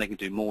kingdom. They can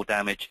do more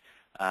damage,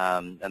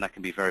 and that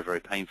can be very,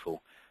 very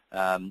painful.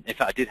 In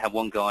fact, I did have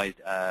one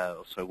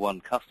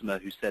customer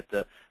who said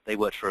that they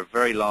worked for a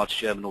very large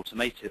German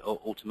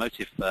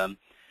automotive firm,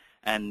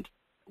 and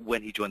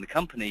when he joined the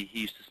company,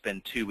 he used to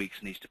spend 2 weeks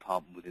in each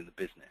department within the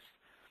business.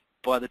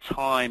 By the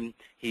time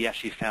he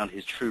actually found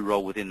his true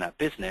role within that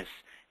business,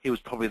 he was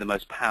probably the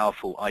most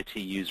powerful IT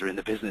user in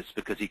the business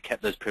because he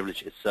kept those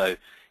privileges. So,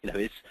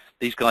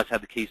 these guys have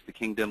the keys to the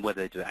kingdom,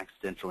 whether they do it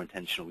accidental or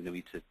intentional. We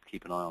need to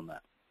keep an eye on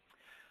that.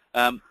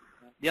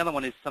 The other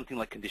one is something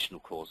like conditional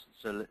cause.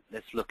 So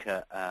let's look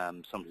at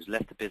someone who's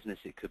left the business.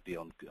 It could be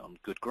on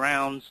good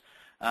grounds,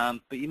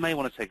 but you may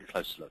want to take a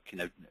closer look.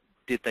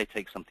 Did they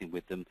take something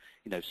with them?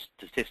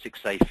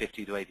 Statistics say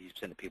 50 to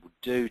 80% of people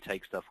do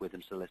take stuff with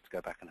them, so let's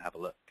go back and have a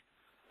look.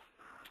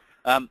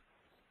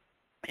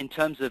 In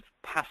terms of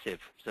passive,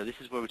 so this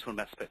is where we're talking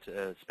about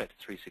Spectre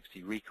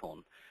 360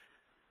 Recon.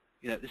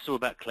 This is all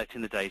about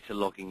collecting the data,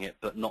 logging it,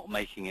 but not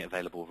making it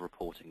available for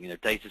reporting.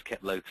 Data is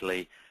kept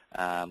locally.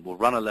 We'll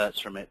run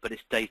alerts from it, but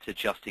it's data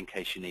just in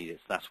case you need it.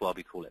 So that's why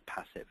we call it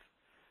passive.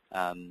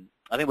 I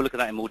think we'll look at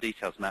that in more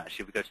details, Matt.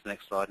 Should we go to the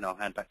next slide, and I'll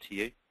hand back to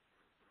you?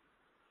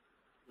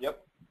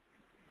 Yep.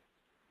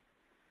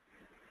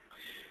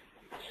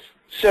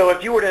 So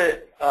if you were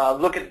to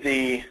look at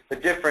the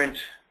different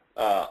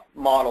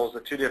models, the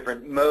two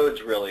different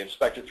modes really of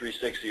Spectre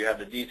 360, you have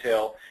the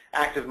detail,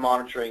 active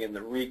monitoring, and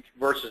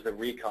versus the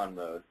recon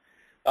mode.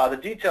 The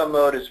detail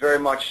mode is very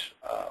much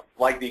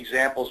like the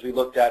examples we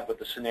looked at with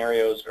the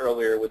scenarios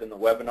earlier within the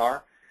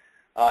webinar.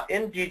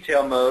 In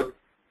detail mode,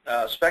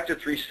 Spectre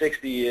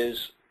 360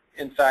 is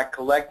in fact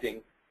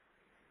collecting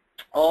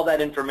all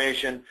that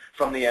information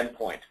from the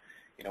endpoint,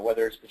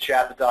 whether it's the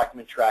chat, the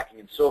document tracking,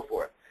 and so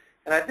forth.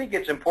 And I think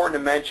it's important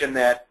to mention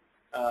that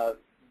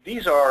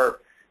these are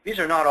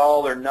not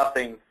all or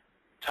nothing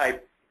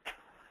type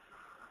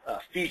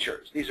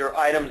features. These are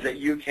items that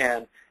you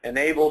can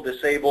enable,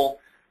 disable,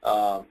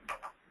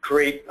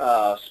 create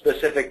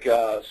specific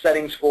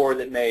settings for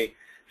that may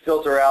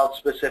filter out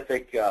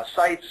specific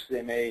sites.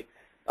 They may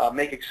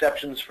make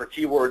exceptions for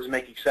keywords,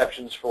 make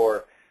exceptions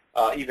for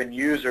even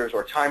users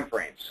or time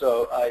frames.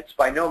 So it's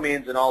by no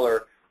means an all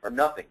or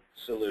nothing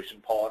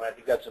solution, Paul, and I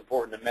think that's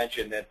important to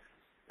mention that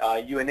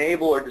you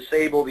enable or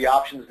disable the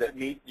options that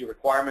meet the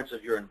requirements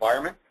of your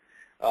environment.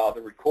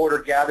 The recorder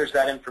gathers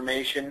that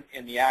information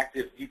in the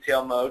active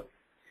detail mode,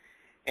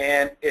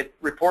 and it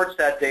reports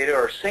that data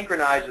or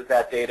synchronizes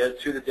that data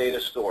to the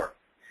data store.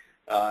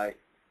 On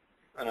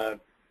a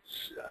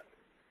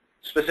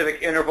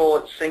specific interval,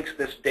 it syncs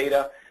this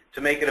data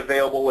to make it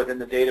available within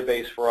the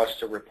database for us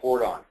to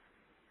report on.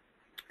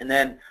 And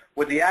then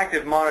with the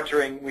active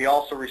monitoring, we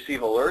also receive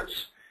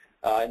alerts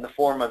in the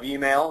form of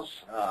emails,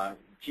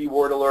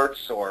 keyword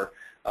alerts, or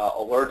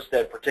alerts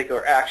that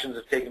particular actions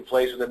have taken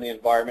place within the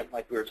environment,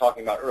 like we were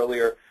talking about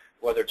earlier,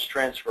 whether it's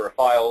transfer of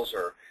files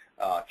or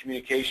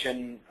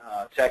communication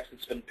text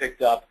that's been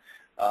picked up.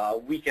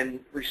 We can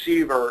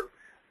receive or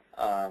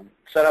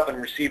set up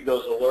and receive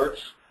those alerts.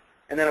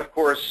 And then, of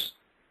course,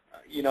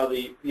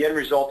 the end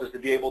result is to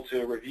be able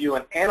to review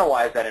and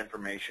analyze that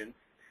information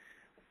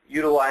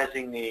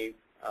utilizing the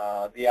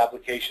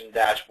application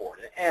dashboard.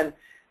 And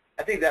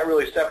I think that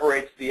really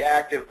separates the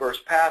active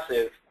versus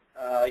passive.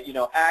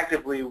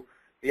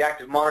 The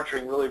active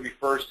monitoring really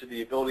refers to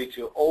the ability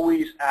to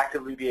always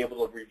actively be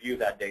able to review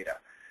that data.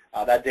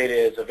 That data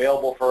is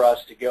available for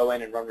us to go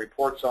in and run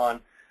reports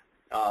on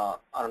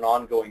an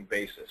ongoing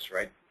basis,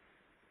 right?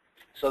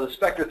 So the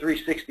Spectre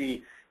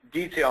 360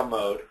 detail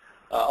mode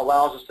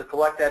allows us to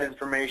collect that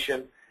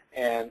information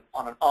and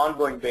on an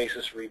ongoing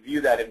basis review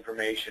that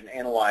information,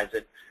 analyze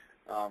it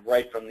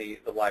right from the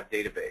live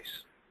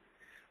database.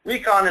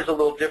 Recon is a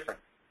little different.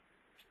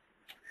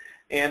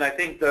 And I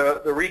think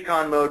the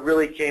recon mode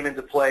really came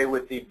into play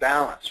with the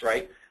balance,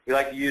 right? We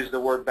like to use the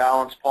word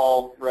balance,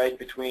 Paul, right,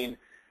 between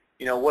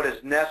what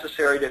is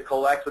necessary to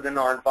collect within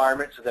our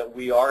environment so that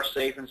we are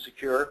safe and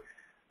secure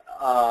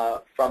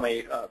from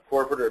a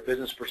corporate or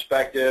business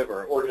perspective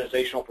or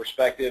organizational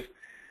perspective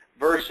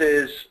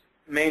versus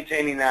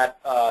maintaining that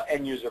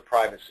end-user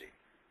privacy.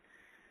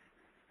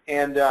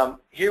 And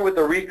here with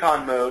the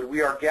recon mode,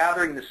 we are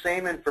gathering the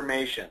same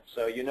information.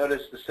 So you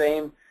notice the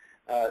same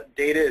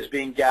data is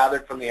being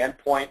gathered from the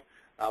endpoint,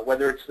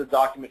 whether it's the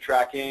document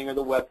tracking or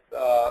the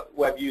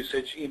web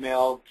usage,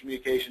 email,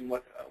 communication,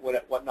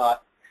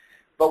 whatnot.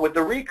 But with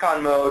the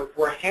recon mode,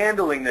 we're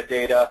handling the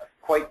data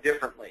quite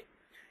differently.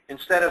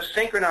 Instead of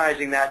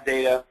synchronizing that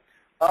data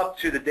up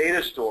to the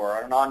data store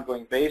on an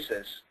ongoing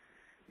basis,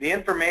 the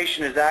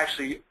information is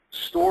actually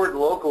stored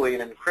locally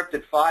in an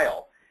encrypted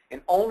file,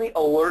 and only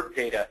alert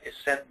data is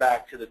sent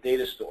back to the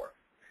data store.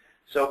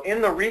 So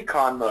in the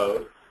recon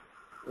mode,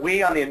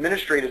 we on the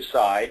administrative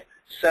side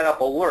set up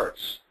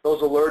alerts.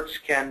 Those alerts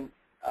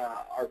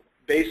are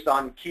based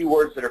on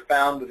keywords that are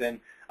found within,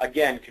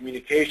 again,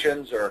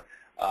 communications or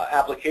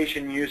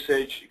application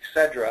usage,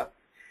 etc.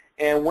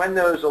 And when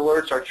those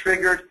alerts are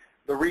triggered,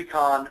 the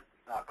recon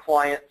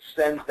client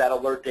sends that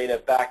alert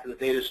data back to the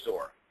data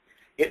store.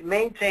 It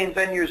maintains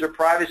end-user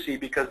privacy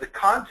because the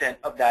content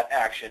of that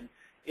action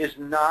is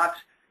not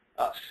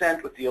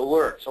sent with the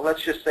alert. So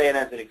let's just say, and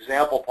as an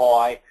example,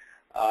 Paul,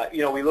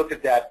 we looked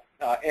at that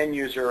end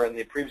user in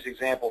the previous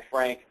example,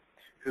 Frank,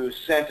 who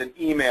sent an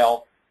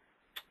email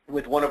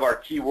with one of our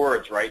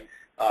keywords, right?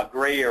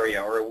 Gray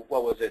area, or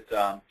what was it?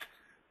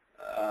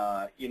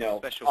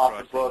 Special off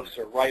pricing. The books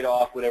or write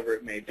off, whatever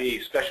it may be.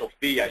 Special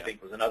fee, I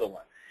think, was another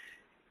one.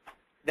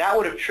 That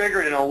would have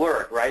triggered an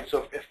alert, right?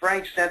 So if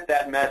Frank sent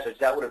that message,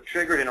 that would have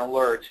triggered an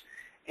alert,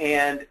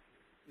 and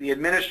the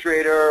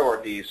administrator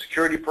or the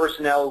security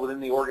personnel within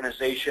the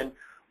organization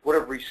would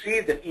have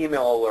received an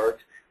email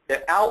alert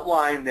that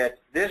outlined that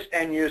this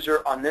end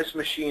user on this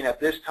machine at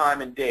this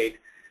time and date,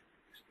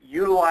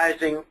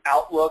 utilizing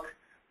Outlook,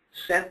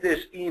 sent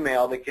this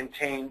email that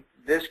contained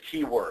this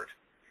keyword.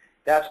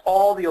 That's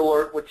all the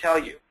alert would tell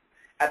you.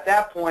 At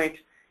that point,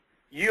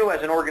 you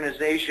as an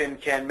organization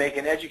can make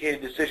an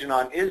educated decision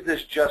on, is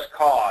this just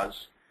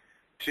cause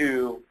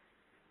to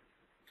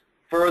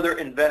further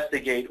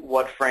investigate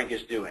what Frank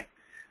is doing.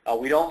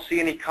 We don't see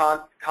any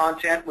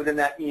content within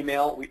that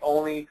email. We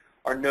only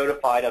are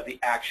notified of the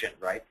action,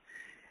 right?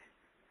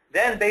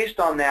 Then based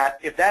on that,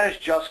 if that is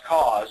just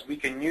cause, we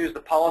can use the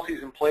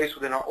policies in place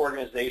within our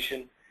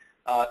organization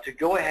to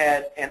go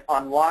ahead and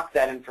unlock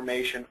that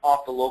information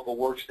off the local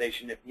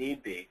workstation if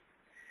need be.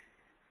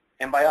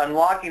 And by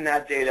unlocking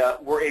that data,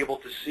 we're able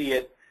to see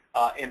it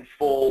in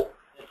full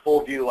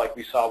view, like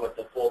we saw with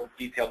the full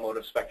detail mode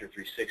of Spectre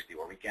 360,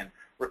 where we can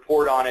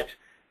report on it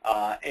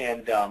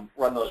and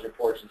run those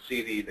reports and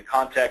see the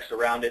context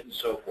around it and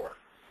so forth.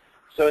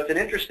 So it's an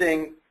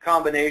interesting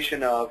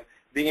combination of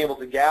being able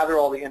to gather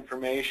all the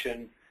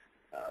information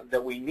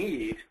that we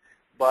need,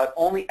 but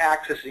only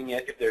accessing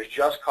it if there's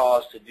just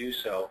cause to do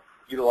so,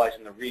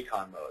 utilizing the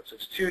recon mode. So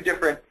it's two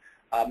different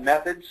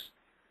methods,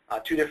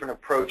 two different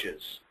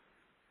approaches.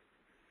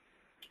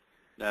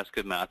 That's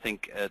good, Matt. I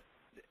think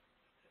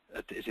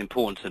it's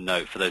important to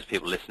note for those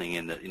people listening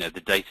in that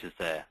the data's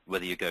there,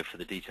 whether you go for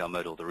the detail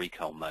mode or the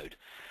recon mode.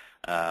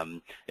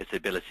 It's the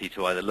ability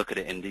to either look at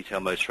it in detail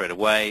mode straight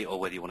away, or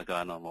whether you want to go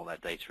and unlock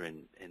that data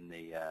in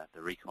the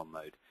recon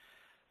mode.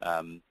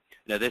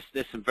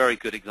 There's some very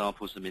good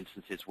examples, some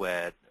instances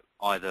where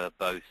either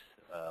both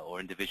or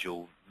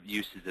individual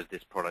uses of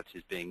this product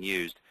is being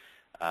used.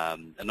 A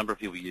number of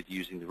people are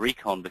using the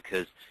recon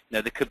because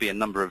there could be a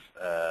number of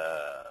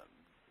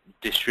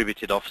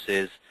distributed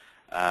offices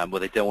where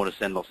they don't want to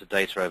send lots of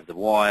data over the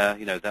wire.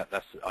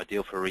 That's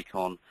ideal for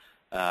recon.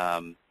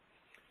 And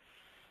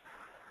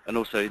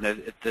also,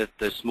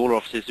 the smaller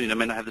offices,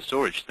 may not have the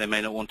storage. They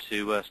may not want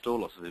to store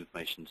lots of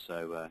information.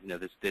 So,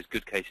 there's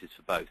good cases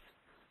for both.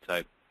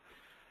 So,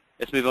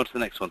 let's move on to the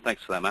next one.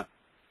 Thanks for that, Matt.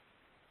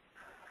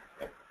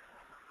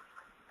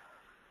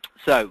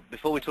 So,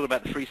 before we talk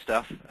about the free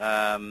stuff,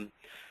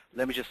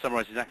 let me just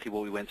summarize exactly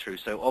what we went through.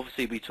 So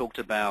obviously we talked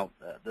about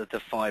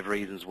the 5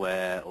 reasons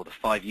where, or the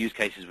 5 use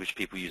cases which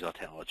people use our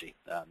technology.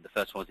 The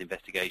first one was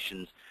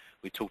investigations.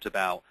 We talked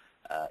about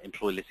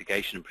employee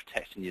litigation and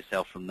protecting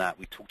yourself from that.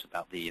 We talked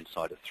about the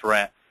insider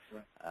threat,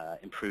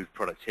 improved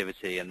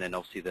productivity, and then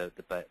obviously the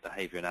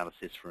behavior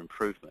analysis for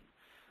improvement.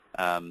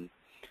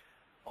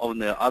 On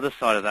the other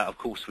side of that, of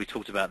course, we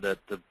talked about the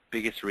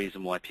biggest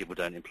reason why people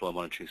don't employ a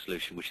monitoring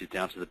solution, which is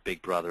down to the big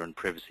brother and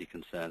privacy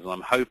concerns. And I'm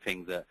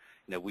hoping that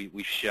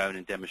we've shown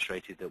and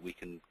demonstrated that we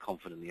can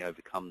confidently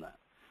overcome that.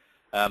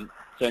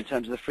 So in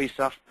terms of the free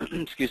stuff,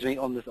 excuse me,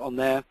 on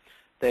there,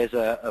 there's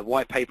a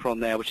white paper on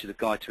there, which is a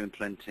guide to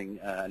implementing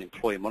an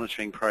employee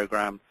monitoring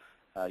program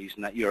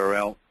using that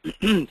URL.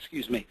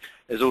 Excuse me.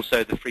 There's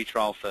also the free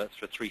trial for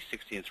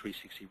 360 and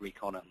 360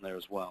 Recon on there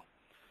as well.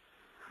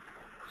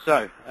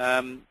 So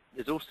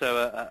there's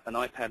also an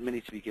iPad mini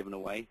to be given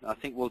away. I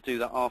think we'll do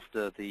that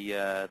after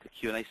the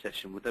Q&A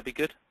session. Would that be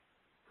good?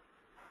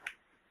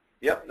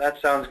 Yep,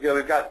 that sounds good.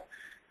 We've got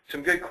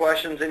some good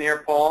questions in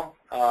here, Paul.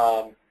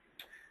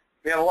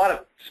 We have a lot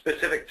of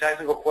specific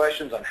technical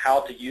questions on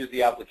how to use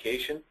the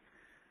application.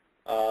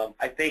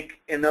 I think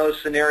in those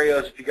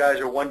scenarios, if you guys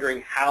are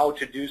wondering how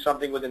to do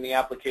something within the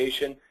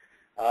application,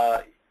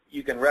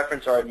 you can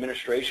reference our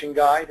administration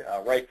guide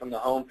right from the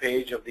home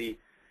page of the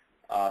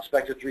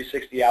Spectre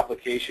 360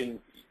 application.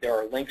 There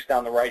are links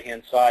down the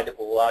right-hand side that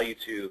will allow you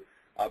to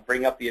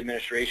bring up the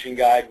administration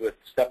guide with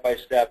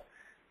step-by-step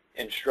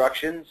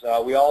instructions.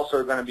 We also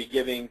are going to be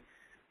giving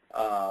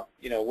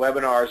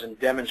webinars and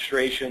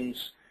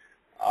demonstrations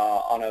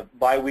on a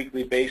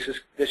bi-weekly basis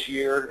this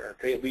year,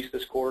 or at least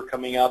this quarter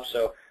coming up.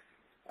 So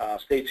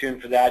stay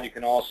tuned for that. You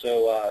can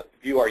also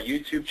view our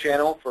YouTube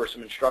channel for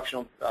some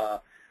instructional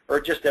or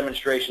just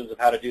demonstrations of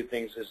how to do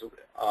things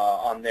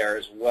on there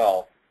as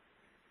well.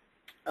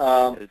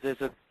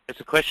 There's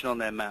a question on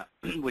there, Matt,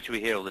 which we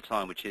hear all the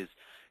time, which is,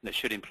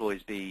 should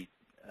employees be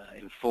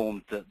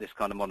informed that this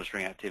kind of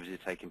monitoring activity is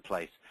taking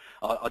place?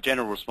 Our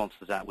general response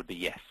to that would be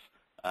yes.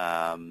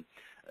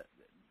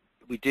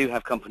 We do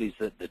have companies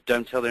that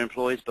don't tell their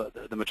employees,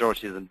 but the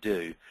majority of them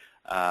do.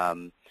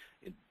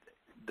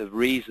 The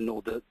reason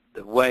or the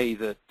way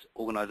that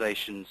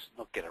organizations,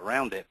 not get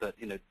around it, but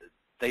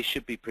they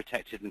should be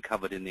protected and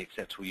covered in the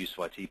acceptable use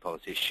of IT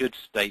policy. It should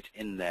state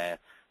in there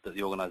that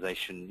the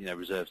organization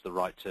reserves the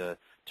right to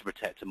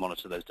protect and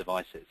monitor those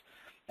devices.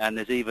 And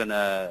there's even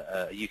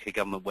a UK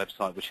government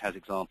website which has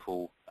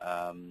example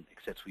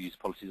acceptable use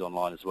policies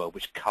online as well,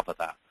 which cover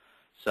that.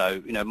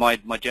 So,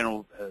 my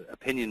general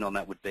opinion on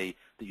that would be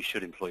that you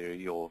should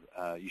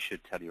you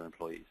should tell your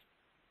employees.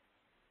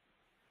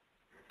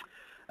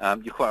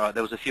 You're quite right.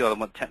 There was a few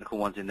other technical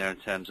ones in there in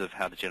terms of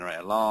how to generate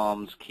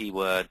alarms,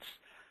 keywords.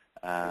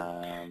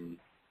 And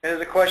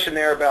there's a question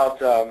there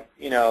about,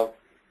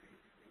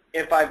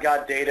 if I've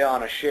got data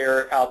on a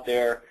share out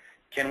there,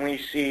 can we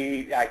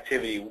see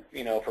activity,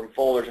 from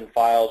folders and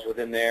files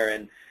within there?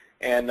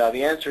 And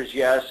the answer is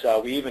yes.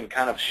 We even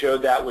kind of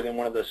showed that within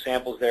one of the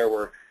samples there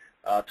where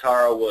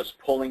Tara was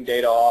pulling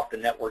data off the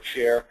network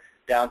share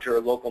down to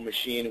her local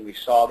machine, and we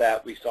saw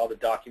that. We saw the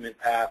document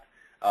path,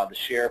 the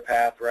share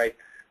path, right?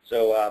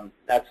 So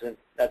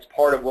that's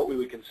part of what we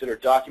would consider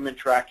document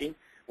tracking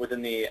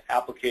within the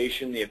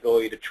application, the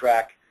ability to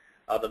track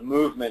the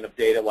movement of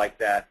data like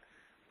that,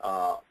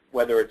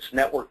 whether it's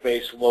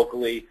network-based,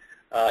 locally,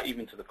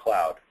 even to the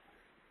cloud.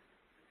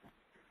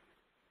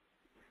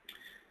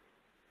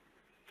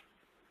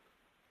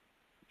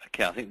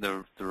 Okay, I think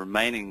the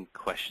remaining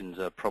questions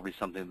are probably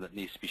something that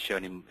needs to be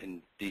shown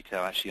in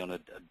detail actually on a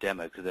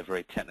demo because they're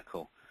very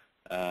technical.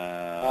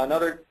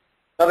 Another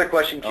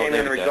question came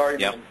in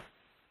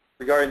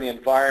regarding the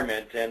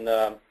environment, and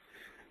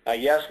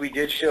yes, we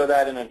did show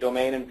that in a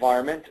domain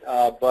environment,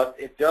 but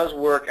it does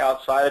work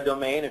outside a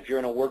domain. If you're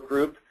in a work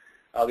group,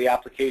 the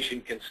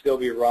application can still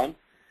be run.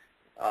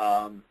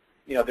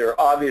 You know, there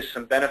are obvious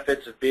some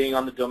benefits of being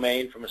on the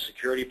domain from a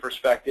security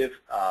perspective,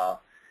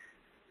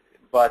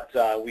 but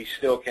we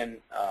still can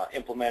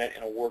implement it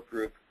in a work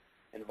group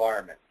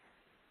environment.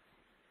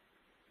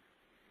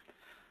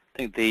 I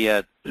think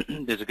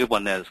there's a good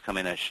one there that's come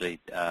in actually,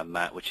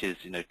 Matt, which is,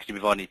 could you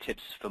provide any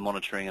tips for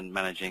monitoring and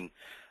managing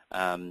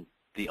the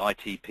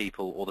IT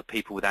people or the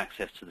people with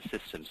access to the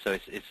system? So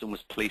it's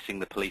almost policing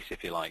the police,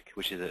 if you like,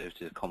 which is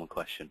a common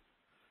question.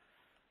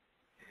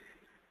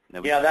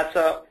 Yeah,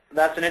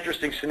 that's an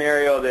interesting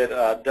scenario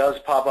that does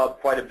pop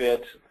up quite a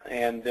bit,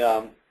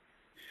 and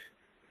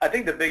I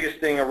think the biggest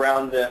thing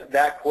around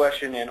that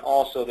question, and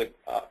also the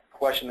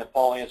question that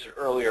Paul answered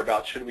earlier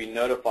about should we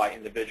notify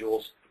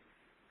individuals,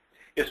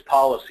 is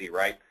policy,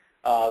 right?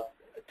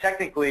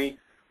 Technically,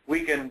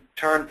 we can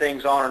turn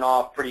things on and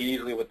off pretty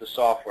easily with the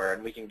software,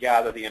 and we can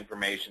gather the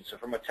information. So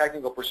from a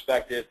technical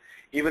perspective,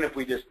 even if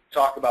we just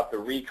talk about the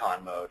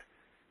recon mode,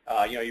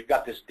 you've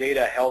got this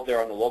data held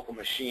there on the local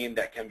machine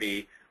that can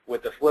be,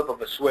 with the flip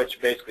of a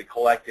switch, basically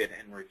collected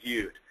and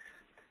reviewed.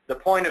 The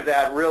point of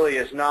that really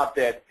is not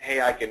that,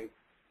 hey, I can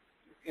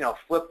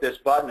flip this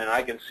button and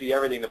I can see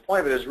everything. The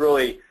point of it is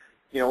really,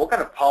 what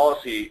kind of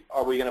policy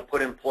are we going to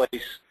put in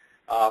place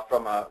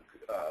from a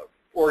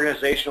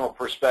organizational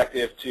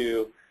perspective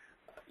to,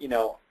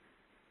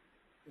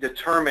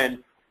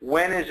 determine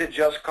when is it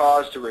just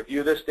cause to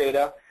review this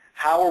data,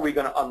 how are we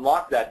going to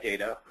unlock that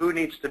data, who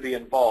needs to be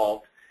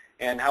involved,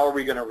 and how are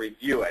we going to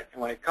review it.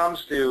 And when it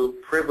comes to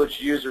privileged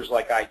users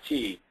like IT,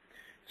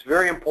 it's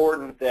very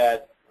important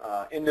that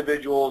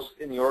individuals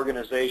in the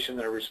organization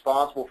that are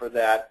responsible for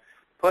that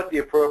put the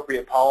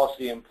appropriate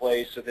policy in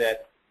place so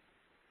that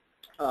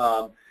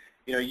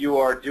you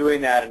are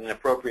doing that in an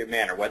appropriate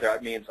manner, whether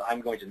that means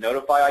I'm going to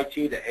notify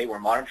IT that, hey, we're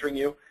monitoring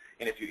you,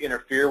 and if you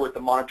interfere with the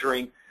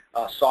monitoring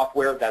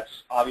software,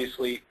 that's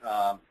obviously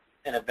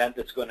an event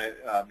that's going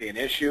to be an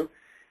issue.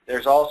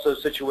 There's also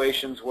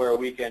situations where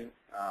we can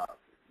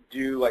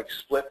do like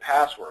split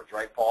passwords,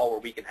 right, Paul, where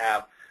we can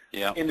have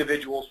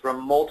individuals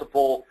from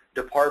multiple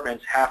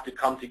departments have to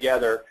come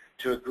together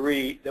to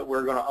agree that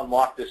we're going to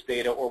unlock this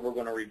data or we're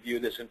going to review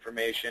this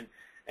information.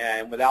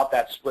 And without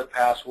that split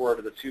password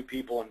of the two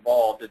people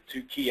involved, the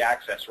two key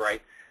access,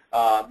 right,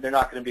 they're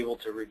not going to be able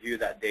to review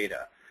that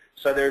data.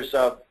 So there's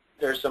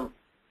some,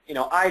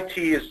 IT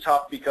is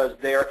tough because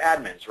they're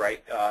admins,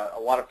 right? A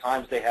lot of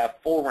times they have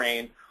full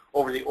reign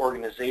over the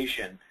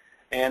organization,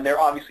 and they're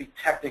obviously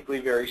technically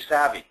very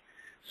savvy.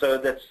 So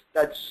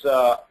these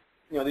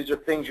are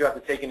things you have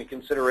to take into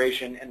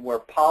consideration, and where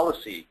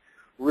policy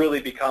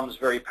really becomes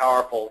very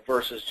powerful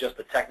versus just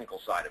the technical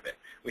side of it.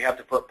 We have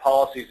to put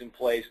policies in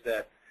place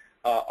that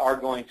are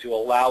going to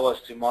allow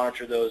us to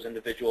monitor those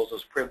individuals,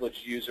 those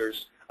privileged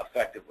users,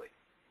 effectively.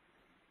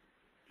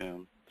 Yeah.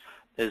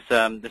 There's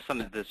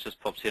something that's just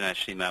popped in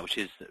actually, Matt, which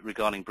is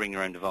regarding bring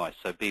your own device,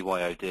 so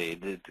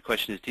BYOD. The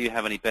question is, do you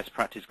have any best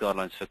practice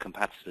guidelines for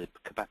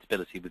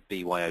compatibility with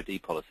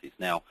BYOD policies?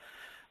 Now,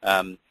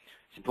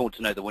 it's important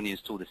to note that when you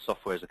install this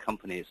software as a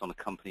company, it's on a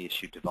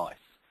company-issued device.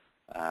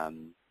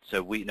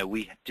 So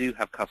we do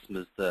have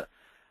customers that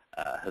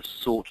have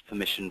sought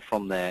permission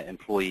from their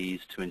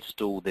employees to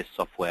install this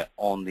software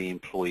on the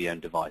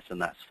employee-owned device,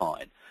 and that's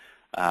fine.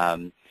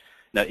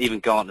 Now, even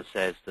Gartner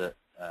says that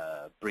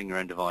bring your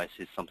own device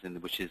is something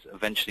which is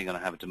eventually going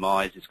to have a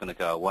demise. It's going to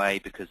go away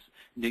because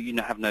you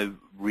have no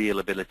real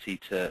ability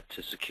to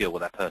secure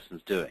what that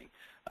person's doing.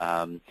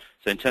 So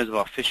in terms of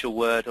our official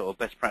word or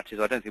best practice,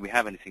 I don't think we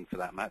have anything for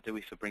that, Matt, do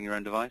we, for bring your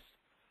own device,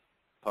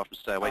 apart from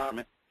stay away from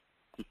it?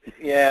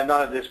 Yeah,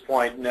 not at this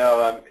point,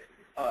 no.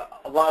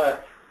 A lot of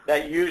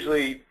that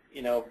usually,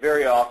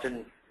 very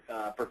often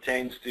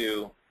pertains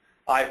to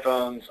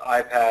iPhones,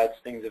 iPads,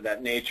 things of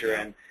that nature,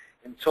 and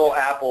until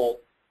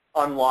Apple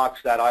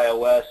unlocks that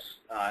iOS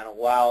and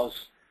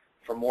allows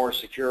for more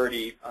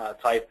security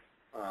type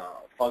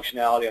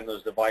functionality on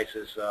those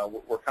devices,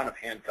 we're kind of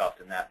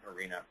handcuffed in that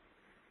arena.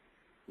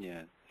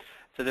 Yeah.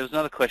 So there was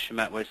another question,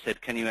 Matt, where it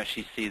said, can you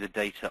actually see the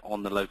data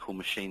on the local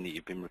machine that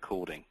you've been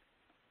recording?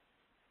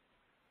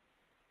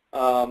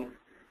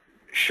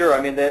 Sure.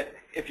 I mean,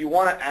 if you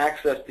want to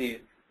access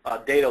the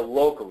data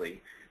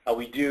locally,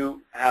 we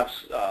do have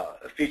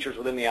features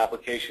within the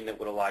application that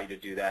would allow you to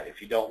do that.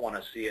 If you don't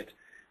want to see it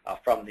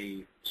from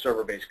the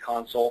server-based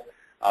console,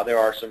 there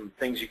are some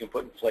things you can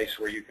put in place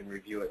where you can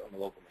review it on the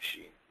local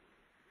machine.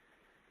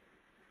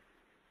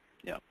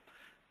 Yeah.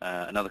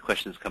 Another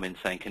question has come in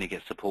saying, can you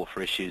get support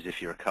for issues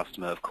if you're a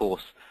customer? Of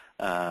course,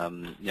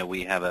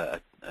 we have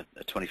a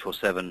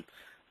 24/7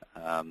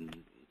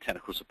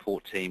 technical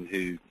support team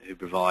who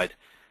provide,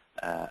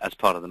 as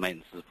part of the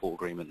maintenance and support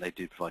agreement, they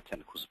do provide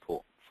technical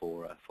support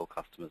for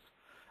customers.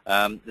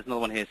 There's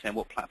another one here saying,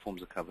 what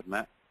platforms are covered,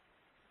 Matt?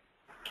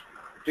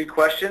 Good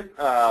question.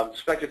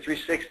 Spectre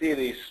 360,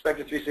 the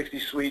Spectre 360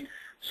 suite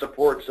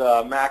supports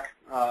Mac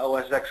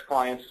OS X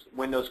clients,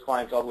 Windows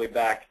clients, all the way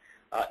back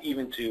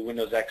even to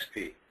Windows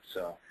XP.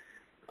 So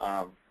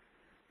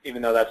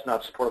even though that's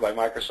not supported by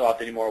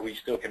Microsoft anymore, we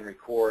still can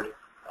record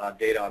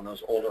data on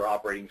those older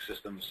operating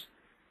systems.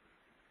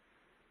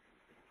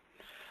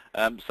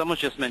 Someone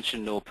just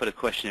mentioned or put a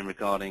question in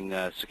regarding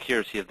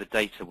security of the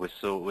data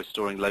we're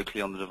storing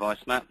locally on the device,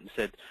 Matt. It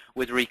said,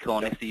 with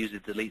Recon, if the user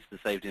deletes the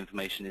saved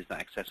information, is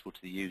that accessible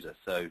to the user?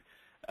 So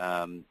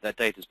that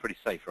data is pretty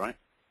safe, right?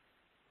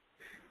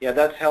 Yeah,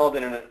 that's held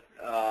in an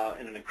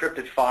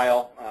encrypted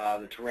file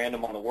that's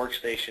random on the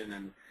workstation,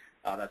 and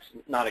that's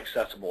not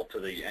accessible to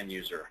the end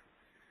user.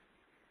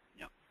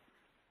 Yeah.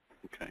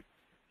 Okay.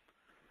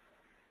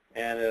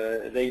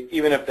 And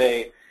even if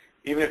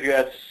you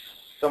had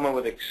someone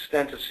with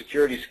extensive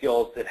security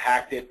skills that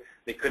hacked it,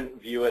 they couldn't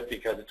view it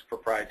because it's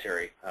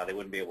proprietary. They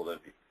wouldn't be able to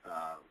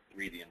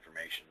read the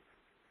information.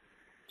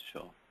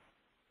 Sure.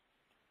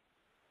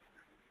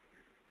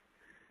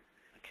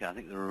 Okay, I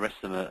think the rest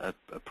of them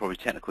are probably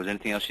technical. Is there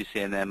anything else you see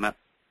in there, Matt?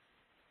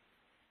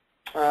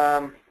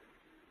 Let's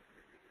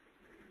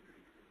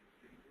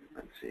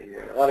see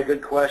here. A lot of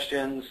good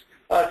questions.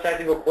 A lot of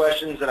technical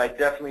questions that I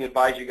definitely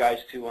advise you guys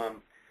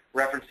to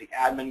reference the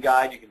admin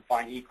guide. You can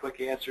find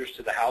quick answers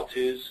to the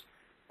how-tos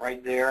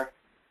right there.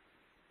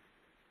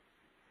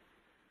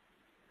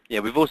 Yeah,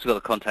 we've also got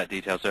the contact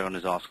details. Everyone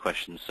has asked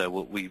questions, so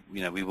we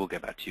will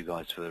get back to you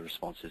guys for the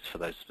responses for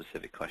those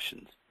specific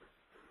questions.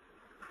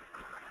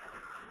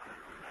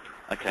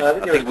 Okay, I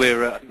think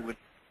we're.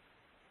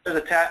 There's an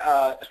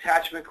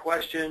attachment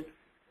question.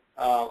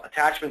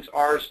 Attachments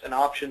are an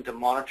option to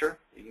monitor.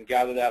 You can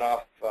gather that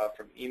off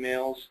from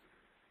emails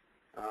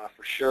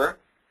for sure.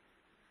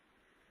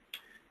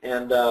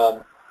 And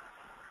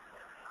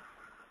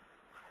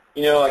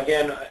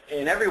again,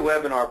 in every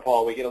webinar,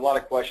 Paul, we get a lot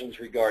of questions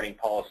regarding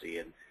policy.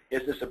 And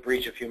is this a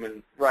breach of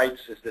human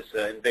rights? Is this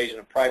an invasion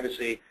of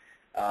privacy?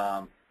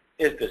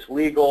 Is this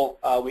legal?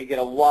 We get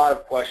a lot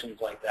of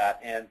questions like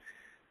that. And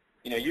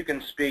you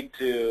can speak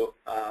to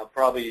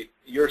probably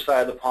your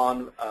side of the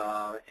pond,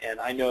 and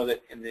I know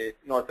that in the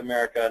North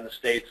America and the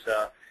States,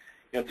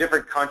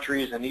 different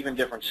countries and even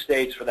different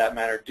states, for that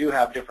matter, do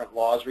have different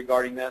laws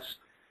regarding this.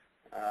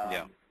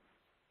 Yeah.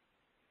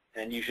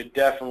 And you should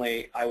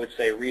definitely, I would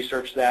say,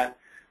 research that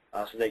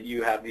so that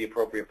you have the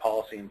appropriate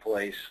policy in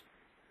place.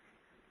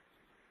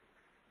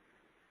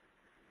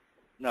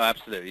 No,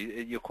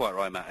 absolutely. You're quite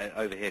right, Matt.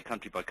 Over here,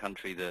 country by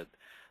country, the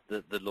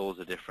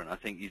laws are different. I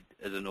think you,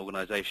 as an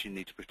organization, you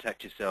need to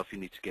protect yourself. You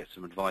need to get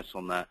some advice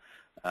on that.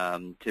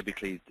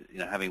 Typically,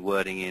 having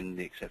wording in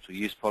the acceptable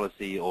use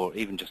policy, or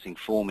even just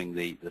informing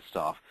the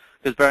staff.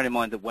 Because bearing in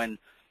mind that when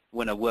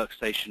a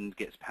workstation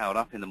gets powered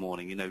up in the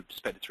morning,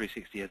 Spectre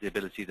 360 has the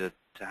ability to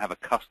have a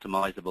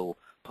customizable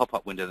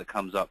pop-up window that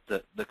comes up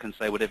that can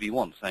say whatever you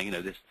want, saying,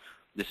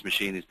 this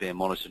machine is being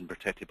monitored and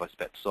protected by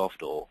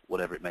SpectreSoft or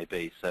whatever it may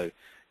be. So,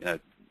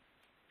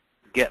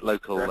 get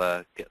local,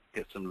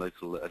 get some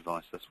local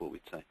advice. That's what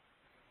we'd say.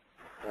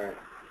 All right.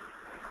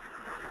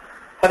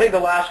 I think the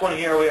last one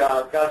here, we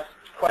got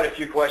quite a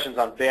few questions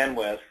on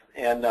bandwidth,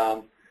 and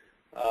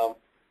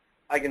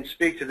I can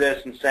speak to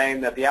this in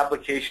saying that the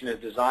application is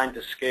designed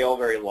to scale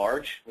very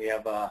large. We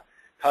have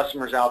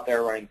customers out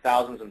there running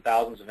thousands and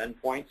thousands of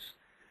endpoints.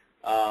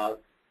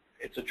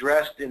 It's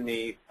addressed in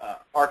the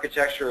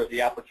architecture of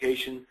the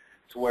application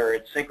to where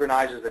it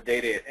synchronizes the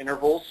data at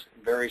intervals.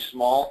 Very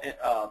small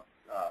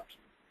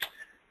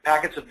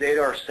packets of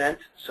data are sent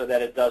so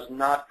that it does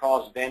not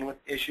cause bandwidth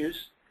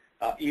issues,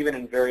 even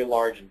in very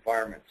large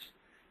environments.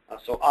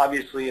 So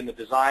obviously in the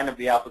design of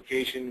the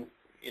application,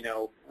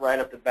 right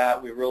off the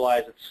bat, we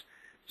realize it's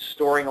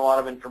storing a lot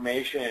of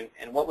information,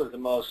 and what was the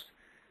most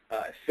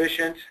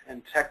efficient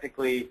and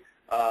technically,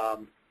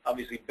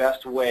 obviously,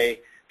 best way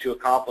to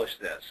accomplish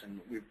this.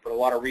 And we've put a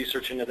lot of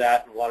research into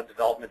that and a lot of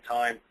development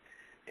time,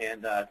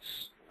 and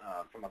it's,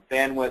 from a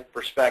bandwidth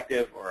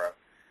perspective or a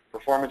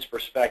performance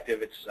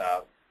perspective, it's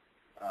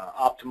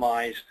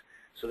optimized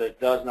so that it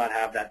does not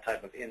have that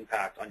type of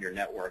impact on your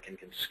network and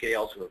can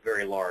scale to a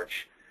very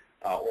large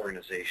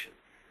organization.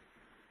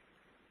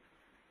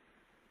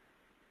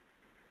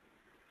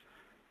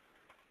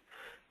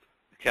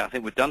 Okay, I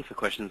think we're done for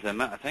questions then,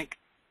 Matt, I think.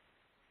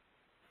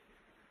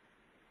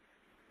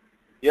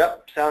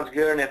 Yep, sounds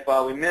good. And if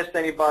we missed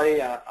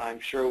anybody, I'm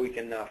sure we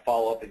can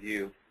follow up with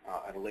you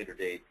at a later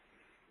date.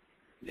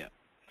 Yeah.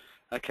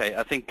 Okay,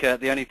 I think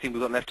the only thing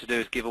we've got left to do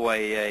is give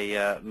away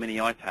a mini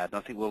iPad, and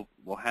I think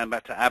we'll hand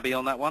back to Abby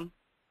on that one.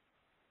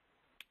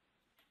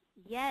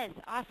 Yes,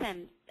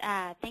 awesome.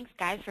 Thanks,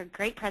 guys, for a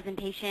great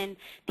presentation.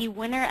 The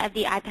winner of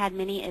the iPad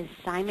mini is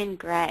Simon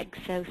Gregg.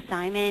 So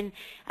Simon,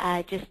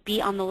 just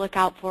be on the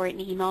lookout for an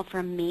email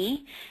from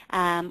me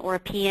or a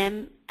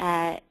PM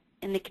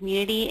in the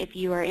community if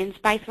you are in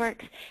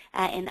Spiceworks,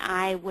 and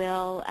I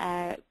will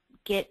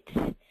get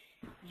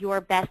your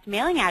best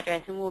mailing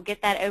address, and we'll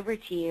get that over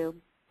to you.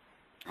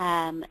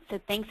 So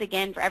thanks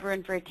again for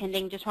everyone for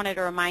attending. Just wanted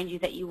to remind you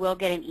that you will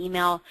get an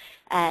email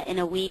in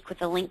a week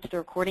with a link to the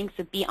recording,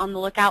 so be on the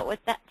lookout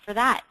for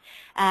that.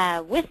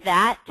 With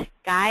that,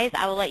 guys,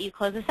 I will let you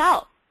close us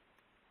out.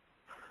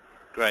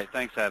 Great.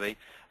 Thanks, Abby.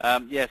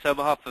 Yeah, so on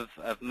behalf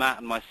of Matt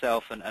and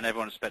myself and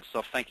everyone at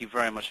Spectrasoft, thank you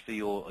very much for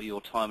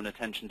your time and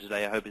attention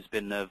today. I hope it's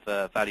been of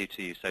value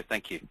to you, so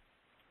thank you.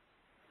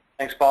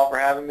 Thanks, Paul, for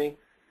having me.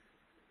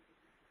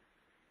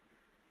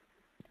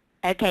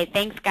 Okay,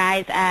 thanks,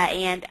 guys,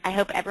 and I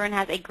hope everyone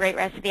has a great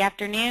rest of the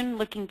afternoon.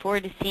 Looking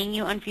forward to seeing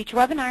you on future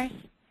webinars.